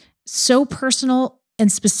it's so personal and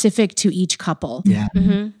specific to each couple. Yeah.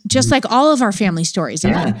 Mm-hmm. Just like all of our family stories.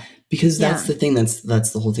 Yeah. Because that's the thing, that's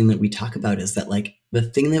the whole thing that we talk about, is that like the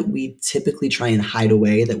thing that we typically try and hide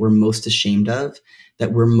away, that we're most ashamed of,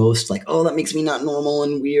 that we're most like, oh, that makes me not normal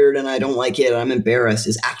and weird and I don't like it, I'm embarrassed,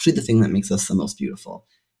 is actually the thing that makes us the most beautiful.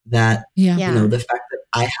 That, the fact that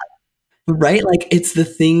I have, right? Like it's the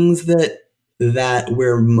things that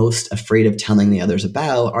we're most afraid of telling the others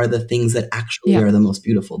about are the things that actually are the most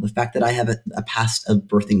beautiful. The fact that I have a past of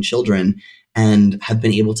birthing children and have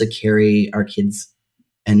been able to carry our kids,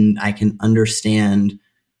 and I can understand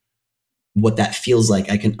what that feels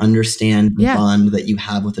like. I can understand the bond that you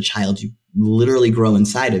have with a child you literally grow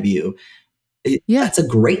inside of you. That's a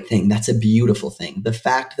great thing. That's a beautiful thing. The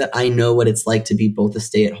fact that I know what it's like to be both a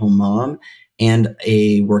stay-at-home mom and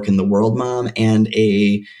a work in the world mom and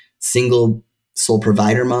a single sole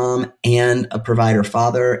provider mom and a provider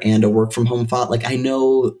father and a work from home father. Like I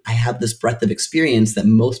know I have this breadth of experience that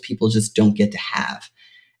most people just don't get to have.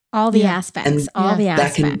 All the aspects,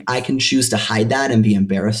 I can choose to hide that and be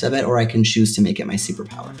embarrassed of it, or I can choose to make it my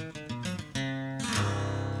superpower.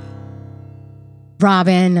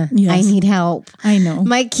 Robin, Yes. I need help. I know.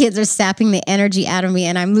 My kids are sapping the energy out of me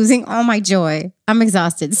and I'm losing all my joy. I'm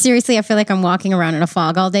exhausted. Seriously, I feel like I'm walking around in a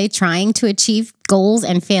fog all day trying to achieve goals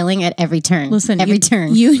and failing at every turn. Listen, every you,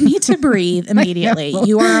 turn. you need to breathe immediately.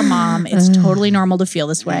 You are a mom. It's totally normal to feel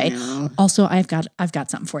this I way. know. Also, I've got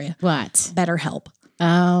something for you. What? BetterHelp.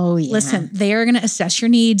 Oh, yeah. Listen, they are going to assess your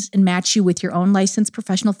needs and match you with your own licensed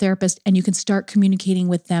professional therapist, and you can start communicating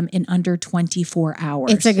with them in under 24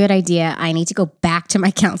 hours. It's a good idea. I need to go back to my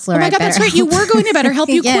counselor. Oh my at God, that's right. You BetterHelp. were going to BetterHelp.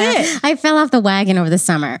 You quit. I fell off the wagon over the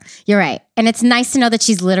summer. You're right. And it's nice to know that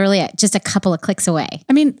she's literally just a couple of clicks away.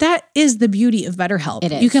 I mean, that is the beauty of BetterHelp.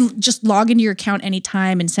 It is. You can just log into your account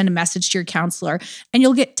anytime and send a message to your counselor, and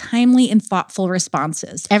you'll get timely and thoughtful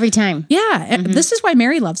responses. Every time. Yeah. And this is why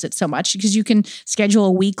Mary loves it so much, because you can schedule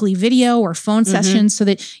a weekly video or phone session so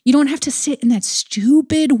that you don't have to sit in that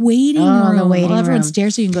stupid waiting room. the waiting while everyone room.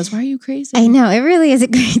 stares at you and goes, why are you crazy? I know. It really is a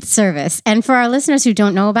great service. And for our listeners who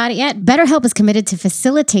don't know about it yet, BetterHelp is committed to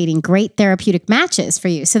facilitating great therapeutic matches for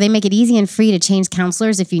you. So they make it easy and free to change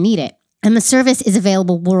counselors if you need it. And the service is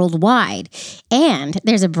available worldwide. And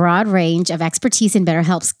there's a broad range of expertise in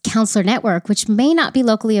BetterHelp's counselor network, which may not be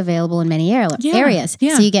locally available in many areas.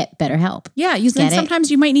 yeah. So you get BetterHelp. Yeah, Get it?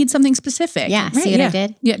 sometimes you might need something specific. Yeah, see what I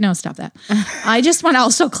did? Yeah, no, stop that. I just want to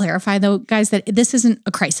also clarify, though, guys, that this isn't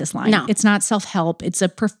a crisis line. No. It's not self-help. It's a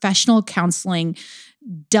professional counseling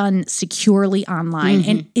done securely online,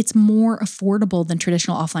 and it's more affordable than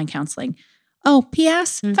traditional offline counseling. Oh,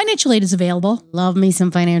 P.S. Financial aid is available. Love me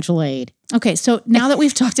some financial aid. Okay, so now that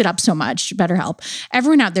we've talked it up so much, BetterHelp,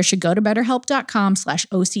 everyone out there should go to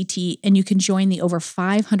betterhelp.com/OCT, and you can join the over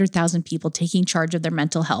 500,000 people taking charge of their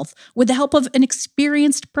mental health with the help of an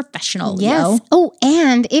experienced professional. Yes. Yo. Oh,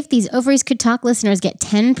 and if these Ovaries Could Talk listeners get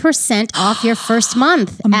 10% off your first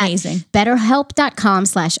month Amazing. at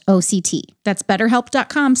betterhelp.com/OCT. That's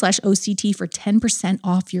betterhelp.com/OCT for 10%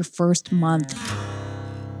 off your first month.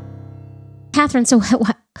 Catherine, so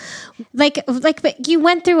but you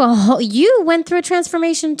went through a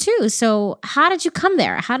transformation too. So how did you come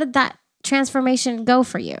there? How did that transformation go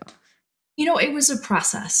for you? You know, it was a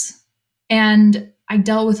process, and I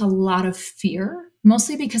dealt with a lot of fear,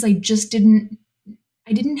 mostly because I didn't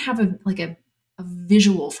have a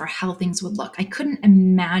visual for how things would look. I couldn't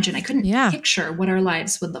imagine, I couldn't picture what our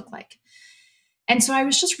lives would look like. And so I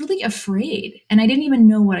was just really afraid, and I didn't even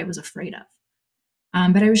know what I was afraid of.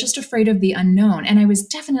 But I was just afraid of the unknown. And I was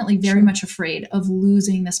definitely very much afraid of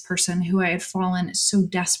losing this person who I had fallen so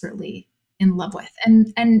desperately in love with.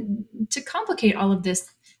 And to complicate all of this,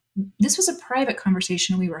 this was a private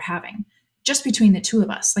conversation we were having just between the two of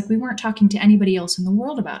us. Like, we weren't talking to anybody else in the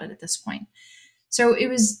world about it at this point. So it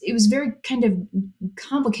was very kind of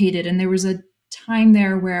complicated. And there was a time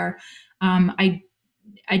there where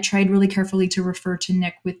I tried really carefully to refer to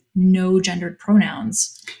Nick with no gendered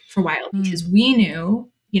pronouns for a while, because we knew,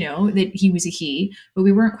 that he was a he, but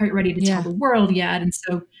we weren't quite ready to tell the world yet. And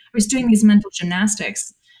so I was doing these mental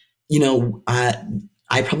gymnastics.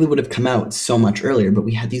 I probably would have come out so much earlier, but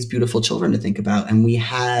we had these beautiful children to think about, and we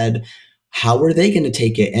had, how were they going to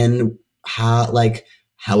take it? And how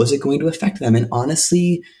is it going to affect them? And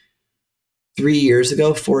honestly, 4 years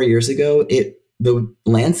ago, the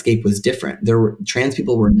landscape was different. Trans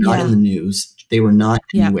people were not in the news. They were not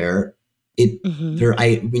anywhere.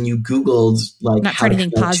 When you Googled Not how to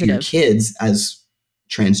anything connect to your positive. kids as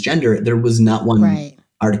transgender, there was not one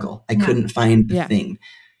article. I couldn't find the thing.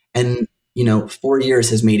 And 4 years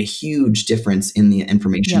has made a huge difference in the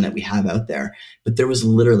information that we have out there. But there was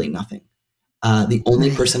literally nothing. The only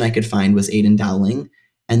person I could find was Aiden Dowling,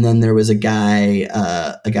 and then there was a guy.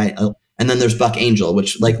 And then there's Buck Angel,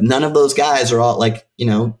 which none of those guys are all Teak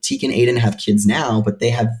and Aiden have kids now, but they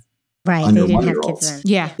have under They didn't have 1-year-olds. kids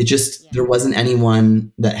then. Yeah. It just, there wasn't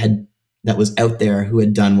anyone that was out there who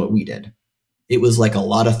had done what we did. It was like a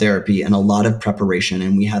lot of therapy and a lot of preparation.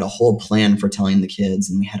 And we had a whole plan for telling the kids,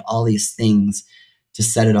 and we had all these things to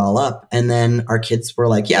set it all up. And then our kids were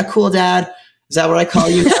like, yeah, cool, Dad. Is that what I call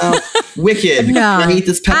you now? Wicked. No. Can I eat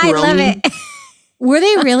this pepperoni? I love it. Were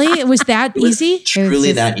they really? Was that It was easy?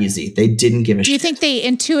 truly that easy. They didn't give a shit. Do you think they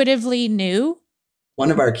intuitively knew?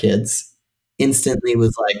 One of our kids instantly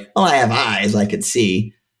was like, oh, I have eyes, I could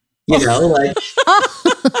see. Which is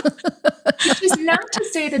not to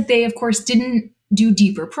say that they, of course, didn't do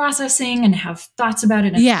deeper processing and have thoughts about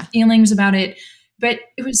it and feelings about it. But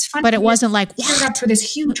it was fun. But it wasn't like, geared up for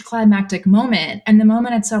this huge climactic moment. And the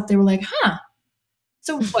moment itself, they were like, huh.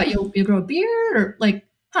 So what, you'll grow a beard? Or okay,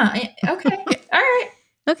 all right.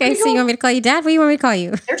 Okay, so you want me to call you Dad? What do you want me to call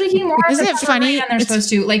you? They're taking more Isn't of it the funny? than they're supposed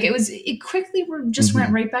to. It quickly just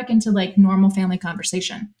went right back into normal family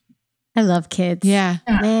conversation. I love kids. Yeah.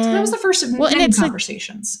 Yeah. So Man. that was the first of Well, and many it's like-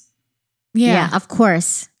 conversations. Yeah, of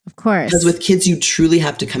course. Of course. Because with kids, you truly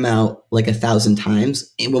have to come out like 1,000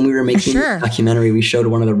 times. And when we were making sure. the documentary, we showed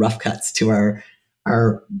one of the rough cuts to our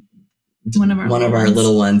One of our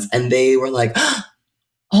little ones, and they were like,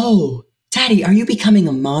 "Oh, Daddy, are you becoming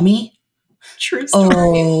a mommy? True story.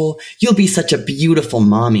 Oh, you'll be such a beautiful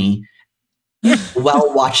mommy."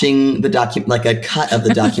 While watching like a cut of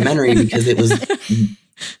the documentary, because it was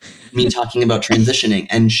me talking about transitioning,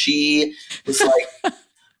 and she was like,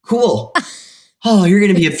 "Cool. Oh, you're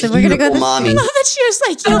gonna be a So we're gonna beautiful go I mommy." love that she was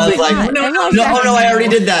like, And "Oh I was my like, God, no, I no, love No, that." no, I already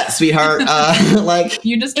did that, sweetheart. Like,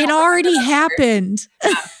 You just It already happened.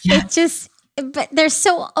 it just, but they're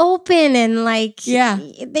so open and like, Yeah.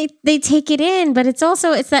 they take it in, but it's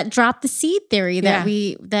that drop the seed theory that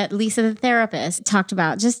Yeah. that Lisa, the therapist, talked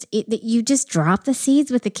about. You just drop the seeds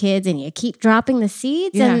with the kids and you keep dropping the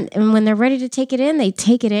seeds. Yeah. And when they're ready to take it in, they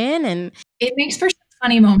take it in. And It makes for some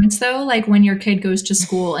funny moments though, like when your kid goes to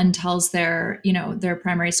school and tells their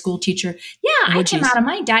primary school teacher, "Yeah, I came out of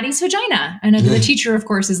my daddy's vagina," and the teacher, of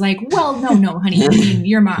course, is like, "Well, no, honey, I mean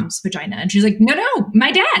your mom's vagina," and she's like, "No,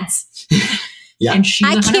 my dad's." Yeah. And she's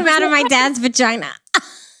I came out 100% of my dad's vagina.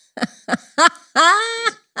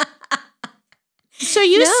 So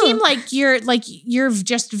you No. seem like you're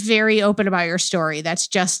just very open about your story. That's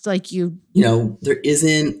just like you. there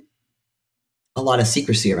isn't a lot of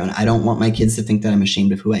secrecy around it. I don't want my kids to think that I'm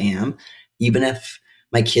ashamed of who I am. Even if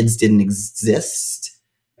my kids didn't exist,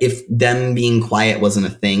 if them being quiet wasn't a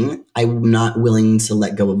thing, I'm not willing to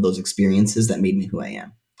let go of those experiences that made me who I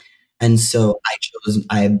am. And so I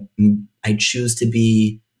choose to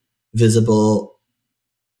be visible,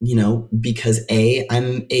 because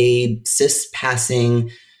I'm a cis passing,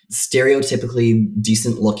 stereotypically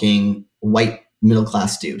decent looking white middle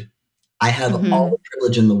class dude. I have Mhm. all the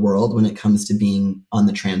privilege in the world when it comes to being on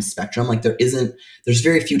the trans spectrum. Like there's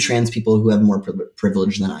very few trans people who have more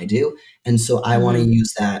privilege than I do. And so I want to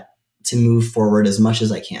use that to move forward as much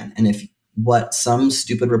as I can. And if what some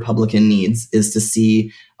stupid Republican needs is to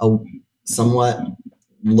see a somewhat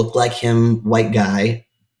look like him white guy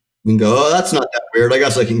and go, "Oh, that's not that weird. I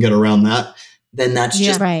guess I can get around that." Then that's Yeah.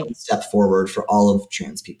 just Right. a step forward for all of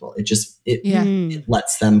trans people. It Yeah. Mm.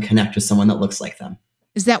 lets them connect with someone that looks like them.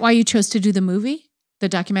 Is that why you chose to do the movie, the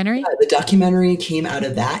documentary? The documentary came out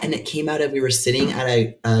of that, and it came out of, we were sitting at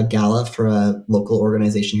a gala for a local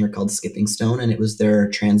organization here called Skipping Stone, and it was their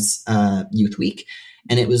Trans Youth Week,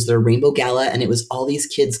 and it was their Rainbow Gala, and it was all these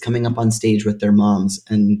kids coming up on stage with their moms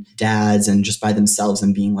and dads and just by themselves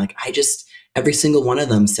and being like, every single one of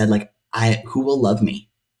them said like, who will love me?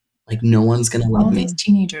 Like, no one's going to all love me. these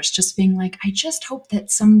teenagers just being like, "I just hope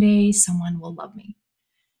that someday someone will love me."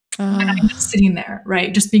 And I'm just sitting there,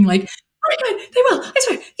 right? Just being like, "Oh my God, they will. I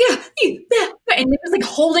swear. Yeah. And he was like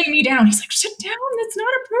holding me down. He's like, "Sit down. That's not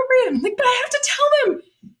appropriate." I'm like, "But I have to tell them."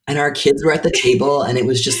 And our kids were at the table, and it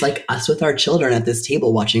was just like us with our children at this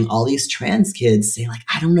table watching all these trans kids say like,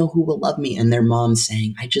 "I don't know who will love me." And their moms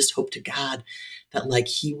saying, "I just hope to God that like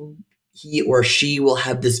he or she will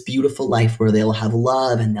have this beautiful life where they'll have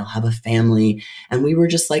love and they'll have a family." And we were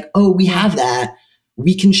just like, "Oh, we have that.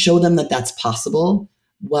 We can show them that that's possible,"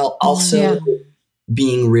 while also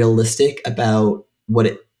being realistic about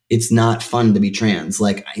what it's not fun to be trans.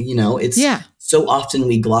 Like, it's so often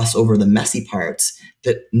we gloss over the messy parts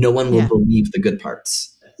that no one will believe the good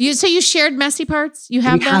parts. So you shared messy parts? You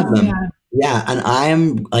have We them? have them. Yeah. Yeah. And I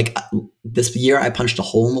am like, this year I punched a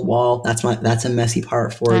hole in the wall. That's a messy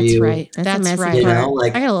part for That's you. right. That's a That's messy right. part.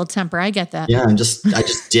 Like, I got a little temper. I get that. yeah, I just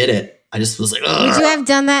did it. I just was like, ugh. Would you have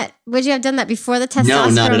done that? Would you have done that before the testosterone No,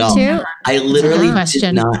 not at all. too? I literally Good question.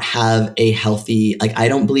 did not have a healthy, like, I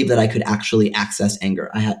don't believe that I could actually access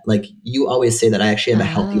anger. I had, like, you always say that I actually have a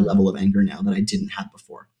healthy level of anger now that I didn't have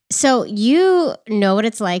before. So you know what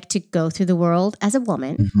it's like to go through the world as a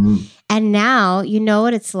woman, Mhm. and now you know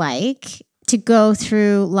what it's like to go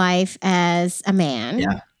through life as a man.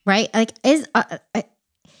 Yeah. Right? Like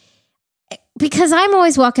because I'm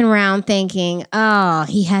always walking around thinking, "Oh,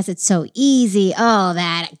 he has it so easy. Oh,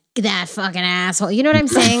 that fucking asshole." You know what I'm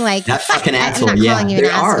saying? Like That fucking asshole. I'm not Yeah, calling you an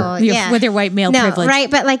there are. asshole. Yeah. With your white male No, privilege.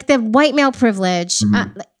 right? But like the white male privilege,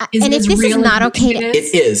 Mhm. Is and it if as this is real as not you okay think to, it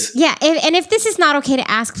It is. yeah, and if this is not okay to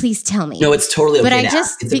ask, please tell me. No, it's totally okay But I to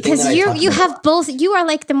just ask. It's a thing because that I talk you about. have both, you are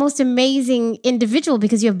like the most amazing individual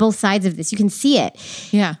because you have both sides of this. You can see it,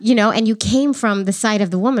 Yeah. and you came from the side of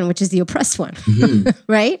the woman, which is the oppressed one, Mhm.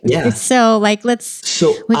 right? Yeah. So like,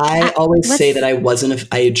 So I always let's- say that I wasn't,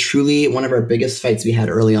 I truly, one of our biggest fights we had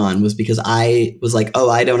early on was because I was like, "Oh,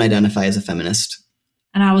 I don't identify as a feminist."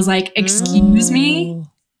 And I was like, "Excuse me?"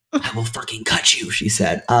 I will fucking cut you, she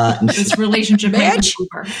said. This relationship might be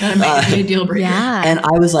over. That might be a deal breaker. Yeah. And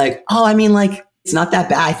I was like, oh, I mean, like, it's not that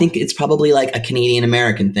bad. I think it's probably like a Canadian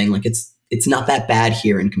American thing. Like it's not that bad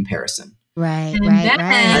here in comparison. Right, And right, then- right.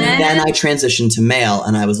 And then I transitioned to male,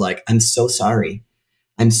 and I was like, I'm so sorry.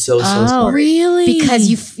 I'm so Oh, sorry. Really?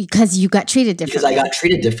 Because you got treated Because differently. I got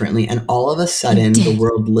treated differently, and all of a sudden, You the did.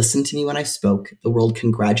 world listened to me when I spoke. The world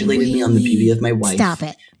congratulated me on the Really? beauty of my wife. Stop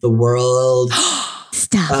it. The world,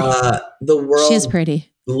 Stop it. the world She is pretty.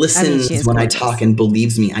 listens she is when gorgeous. I talk and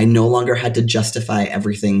believes me. I no longer had to justify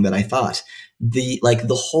everything that I thought. The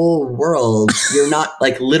whole world, you're not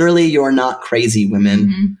literally, you're not crazy, women.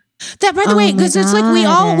 Mhm. That, by the Oh way, my because it's like we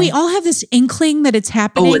all God. have this inkling that it's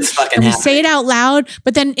happening. Oh, it's fucking and we happening. say it out loud,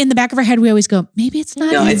 but then in the back of our head, we always go, maybe it's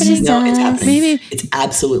not No, it's happening. happening. Maybe. It's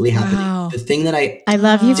absolutely happening. Wow. The thing that I I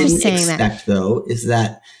love you for didn't saying expect that. though is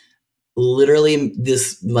that literally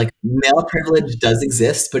this male privilege does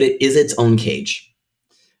exist, but it is its own cage.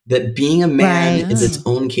 That being a man Right. is its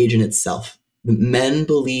own cage in itself. Men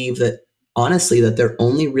believe that honestly that their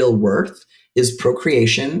only real worth is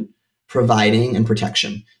procreation, providing, and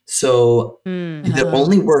protection. So Mm. the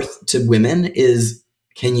only worth to women is,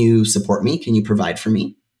 can you support me? Can you provide for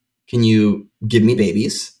me? Can you give me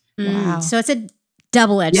babies? Wow. So it's a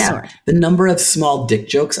double-edged Yeah. sword. The number of small dick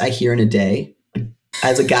jokes I hear in a day,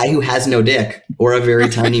 as a guy who has no dick or a very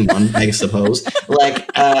tiny one, I suppose,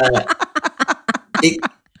 it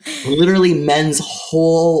literally men's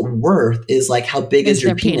whole worth is like, how big is your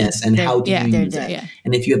their penis. penis and how do Yeah, you their use dick. it? Yeah.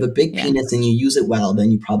 And if you have a big Yeah. penis and you use it well,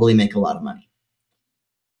 then you probably make a lot of money.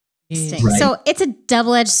 Interesting. Right. So it's a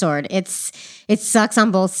double-edged sword. It sucks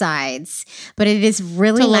on both sides, but it is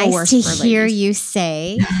really It's a little nice worse to for hear ladies. you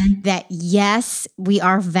say that yes, we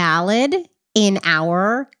are valid in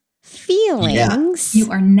our feelings. You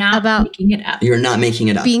are not About- making it up. You're not making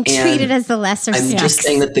it up. being And treated as the lesser I'm sex. just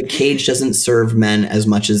saying that the cage doesn't serve men as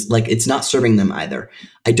much as it's not serving them either.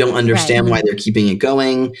 I don't understand why they're keeping it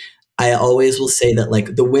going. I always will say that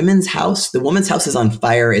the woman's house is on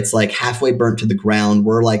fire. It's halfway burnt to the ground.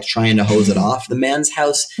 We're trying to hose it off. The man's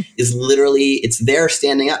house is literally, it's there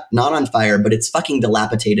standing up, not on fire, but it's fucking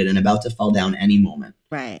dilapidated and about to fall down any moment.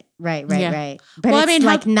 Right. But Well, I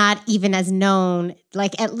it's mean, not even as known.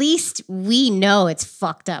 At least we know it's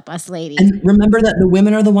fucked up, us ladies. And remember that the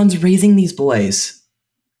women are the ones raising these boys,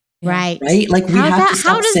 right. right? We have to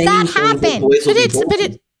stop how does saying that things that happen? boys will But be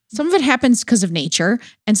boys. some of it happens because of nature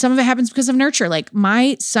and some of it happens because of nurture.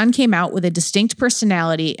 My son came out with a distinct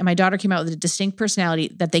personality and my daughter came out with a distinct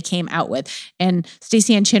personality that they came out with. And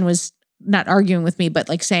Stacey Ann Chin was not arguing with me, but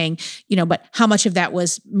saying, but how much of that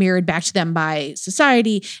was mirrored back to them by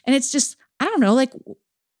society. And it's just, I don't know,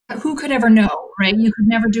 Who could ever know, right? You could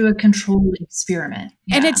never do a controlled experiment.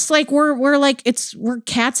 and Yeah. it's we're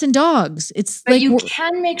cats and dogs. It's But you we're-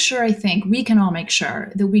 can make sure, I think, we can all make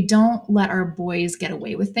sure that we don't let our boys get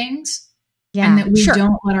away with things. And that we sure.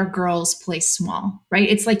 don't let our girls play small, right?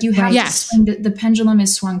 It's you have Yes. to swing, the pendulum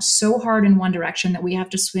is swung so hard in one direction that we have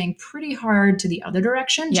to swing pretty hard to the other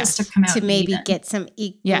direction just Yes. to come out to maybe even. get some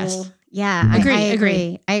equal. Yes. Yeah, Agree, I agree.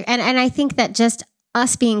 agree. And I think that just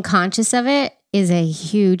us being conscious of it is a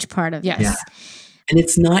huge part of Yes. this. Yeah. And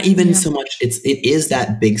it's not even Yeah. so much, it is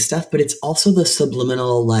that big stuff, but it's also the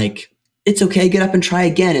subliminal, it's okay, get up and try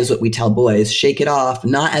again is what we tell boys. Shake it off.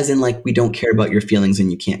 Not as in we don't care about your feelings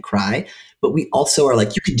and you can't cry, but we also are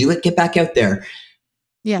you can do it, get back out there.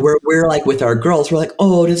 Yeah. We're with our girls, we're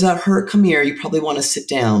oh, does that hurt? Come here. You probably want to sit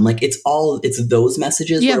down. It's those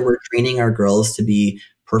messages Yeah. where we're training our girls to be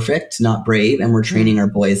perfect, not brave. And we're training our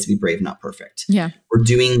boys to be brave, not perfect. Yeah. We're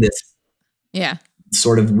doing this Yeah.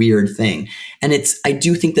 sort of weird thing. And I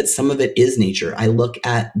do think that some of it is nature. I look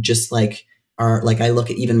at just I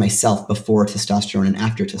look at even myself before testosterone and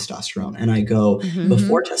after testosterone. And I go, Mhm.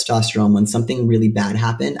 before testosterone, when something really bad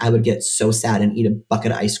happened, I would get so sad and eat a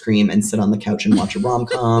bucket of ice cream and sit on the couch and watch a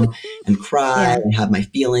rom-com and cry and have my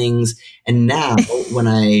feelings. And now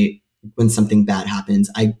when something bad happens,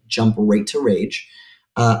 I jump right to rage.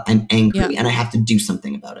 I'm angry and I have to do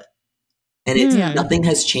something about it. And it's nothing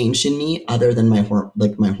has changed in me other than my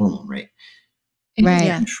hormone rate. It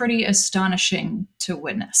Right. is pretty astonishing to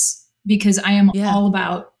witness because I am Yeah. all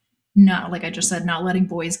about not, like I just said, not letting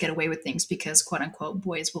boys get away with things because quote unquote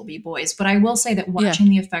boys will be boys. But I will say that watching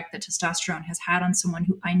the effect that testosterone has had on someone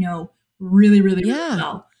who I know really, really, really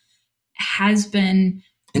well has been,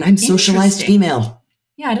 And I'm socialized Interesting. female.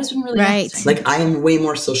 yeah, it has been really Right. interesting. I am way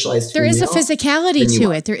more socialized There is a female physicality than you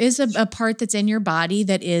to are. it. There is a part that's in your body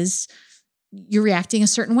that is, you're reacting a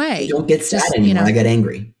certain way. I don't get sad Just, anymore. I get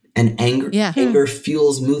angry. And anger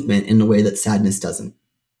fuels movement in a way that sadness doesn't.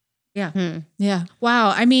 Yeah. Wow.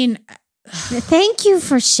 I mean, Thank you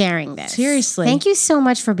for sharing this. Seriously. Thank you so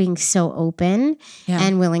much for being so open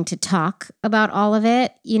and willing to talk about all of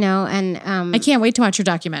it, and I can't wait to watch your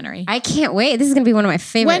documentary. I can't wait. This is going to be one of my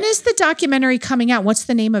favorites. When is the documentary coming out? What's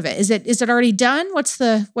the name of it? Is it already done?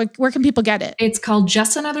 Where can people get it? It's called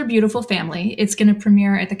Just Another Beautiful Family. It's going to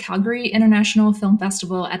premiere at the Calgary International Film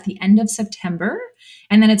Festival at the end of September.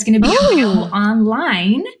 And then it's going to be available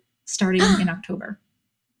online starting in October.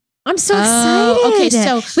 I'm so excited. Okay,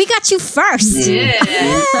 so we got you first.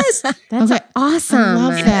 Yes. That's awesome. I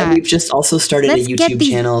love that. And we've just also started a YouTube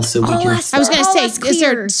channel so we can I was start. going to say, is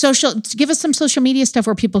there give us some social media stuff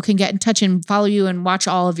where people can get in touch and follow you and watch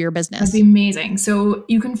all of your business? That'd be amazing. So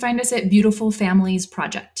you can find us at Beautiful Families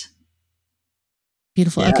Project.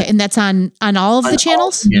 Beautiful. Yeah. Okay. And that's on all of the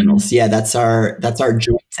channels? Yeah, that's our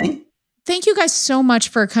joint thing. Thank you guys so much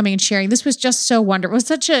for coming and sharing. This was just so wonderful.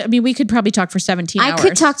 It was we could probably talk for 17 hours. I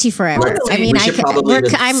could talk to you forever. We should probably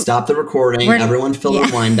stop the recording, everyone fill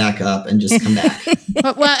their wine back up and just come back.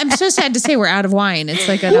 Well, I'm so sad to say we're out of wine. It's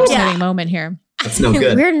like an upsetting moment here. That's no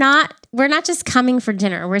good. We're not just coming for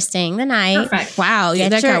dinner. We're staying the night. Perfect. Wow.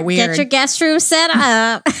 That got weird. Get your guest room set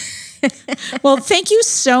up. Well, thank you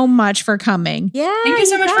so much for coming. Yeah. Thank you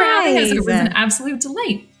so much for having us. It was an absolute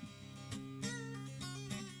delight.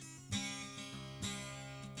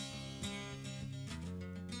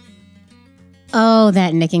 Oh,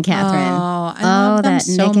 that Nick and Catherine. Oh, I love them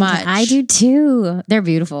so much. I do too. They're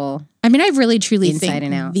beautiful. I mean, I really truly Inside think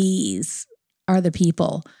and out. these are the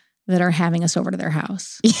people that are having us over to their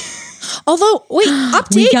house. Although, wait,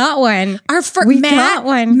 update. We got one. Got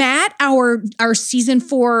one. Matt, our season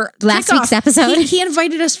 4 last kickoff, week's episode. He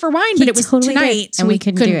invited us for wine, but it was totally tonight, and we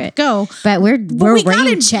couldn't do it. Go. But we're we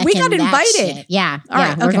got checking invited. Shit. Yeah, All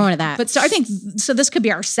right, we're going to that. But so I think this could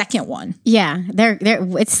be our second one. Yeah,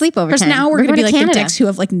 it's sleepover Because time. now we're going to be like Canada. the dicks who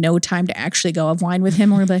have like no time to actually go have wine with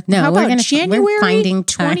him. We're like, no, how we're about gonna January we're finding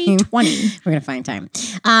time. 2020? We're gonna find time.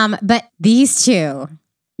 But these two,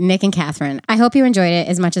 Nick and Catherine, I hope you enjoyed it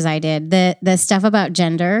as much as I did. The stuff about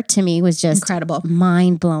gender to me was just incredible,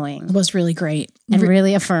 mind blowing. It was really great and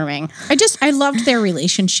really affirming. I loved their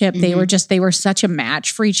relationship. Mm-hmm. They were such a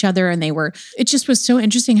match for each other, and it just was so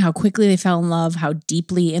interesting how quickly they fell in love, how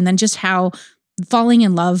deeply, and then just how falling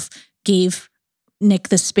in love gave Nick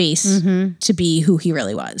the space to be who he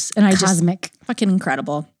really was. And Cosmic. Fucking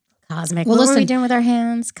incredible. Cosmic. Well, what listen, were we doing with our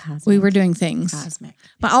hands? Cosmic. We were doing things. Cosmic.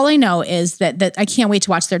 But all I know is that I can't wait to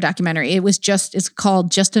watch their documentary. It's called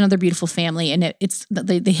Just Another Beautiful Family, and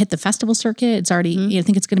they hit the festival circuit. It's already, I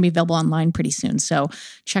think it's going to be available online pretty soon. So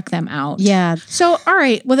check them out. Yeah. So, all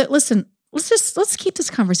right. Well, listen, let's keep this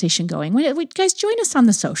conversation going. Guys, join us on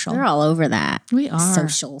the social. We're all over that. We are.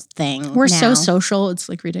 Social thing. We're now. so social. It's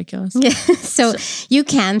like ridiculous. Yeah. So you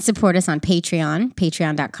can support us on Patreon,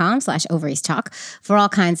 patreon.com/ovariestalk for all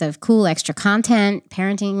kinds of cool extra content,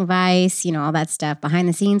 parenting advice, all that stuff, behind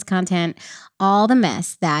the scenes content, all the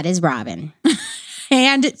mess that is Robin.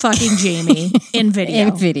 And fucking Jamie in video.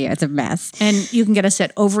 In video. It's a mess. And you can get us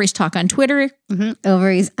at Ovaries Talk on Twitter.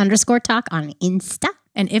 Ovaries_talk on Insta.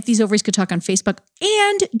 And If These Ovaries Could Talk on Facebook.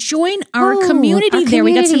 And join our community there.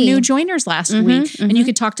 We got some new joiners last week. And you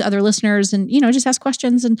could talk to other listeners and, just ask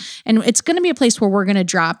questions. And it's going to be a place where we're going to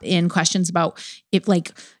drop in questions about if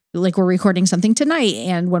like we're recording something tonight.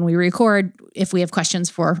 And when we record, if we have questions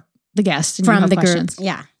for the guests. And from the questions. group.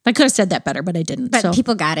 Yeah. I could have said that better, but I didn't. But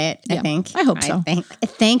people got it, I think. I hope so.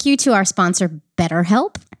 Thank you to our sponsor,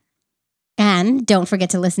 BetterHelp. And don't forget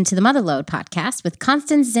to listen to the Motherload podcast with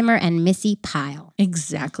Constance Zimmer and Missy Pyle.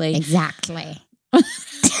 Exactly. All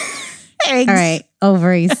right.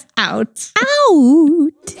 Ovaries. Out.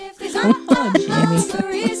 If these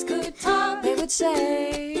ovaries could talk, they would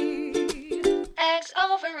say, eggs,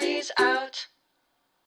 ovaries out.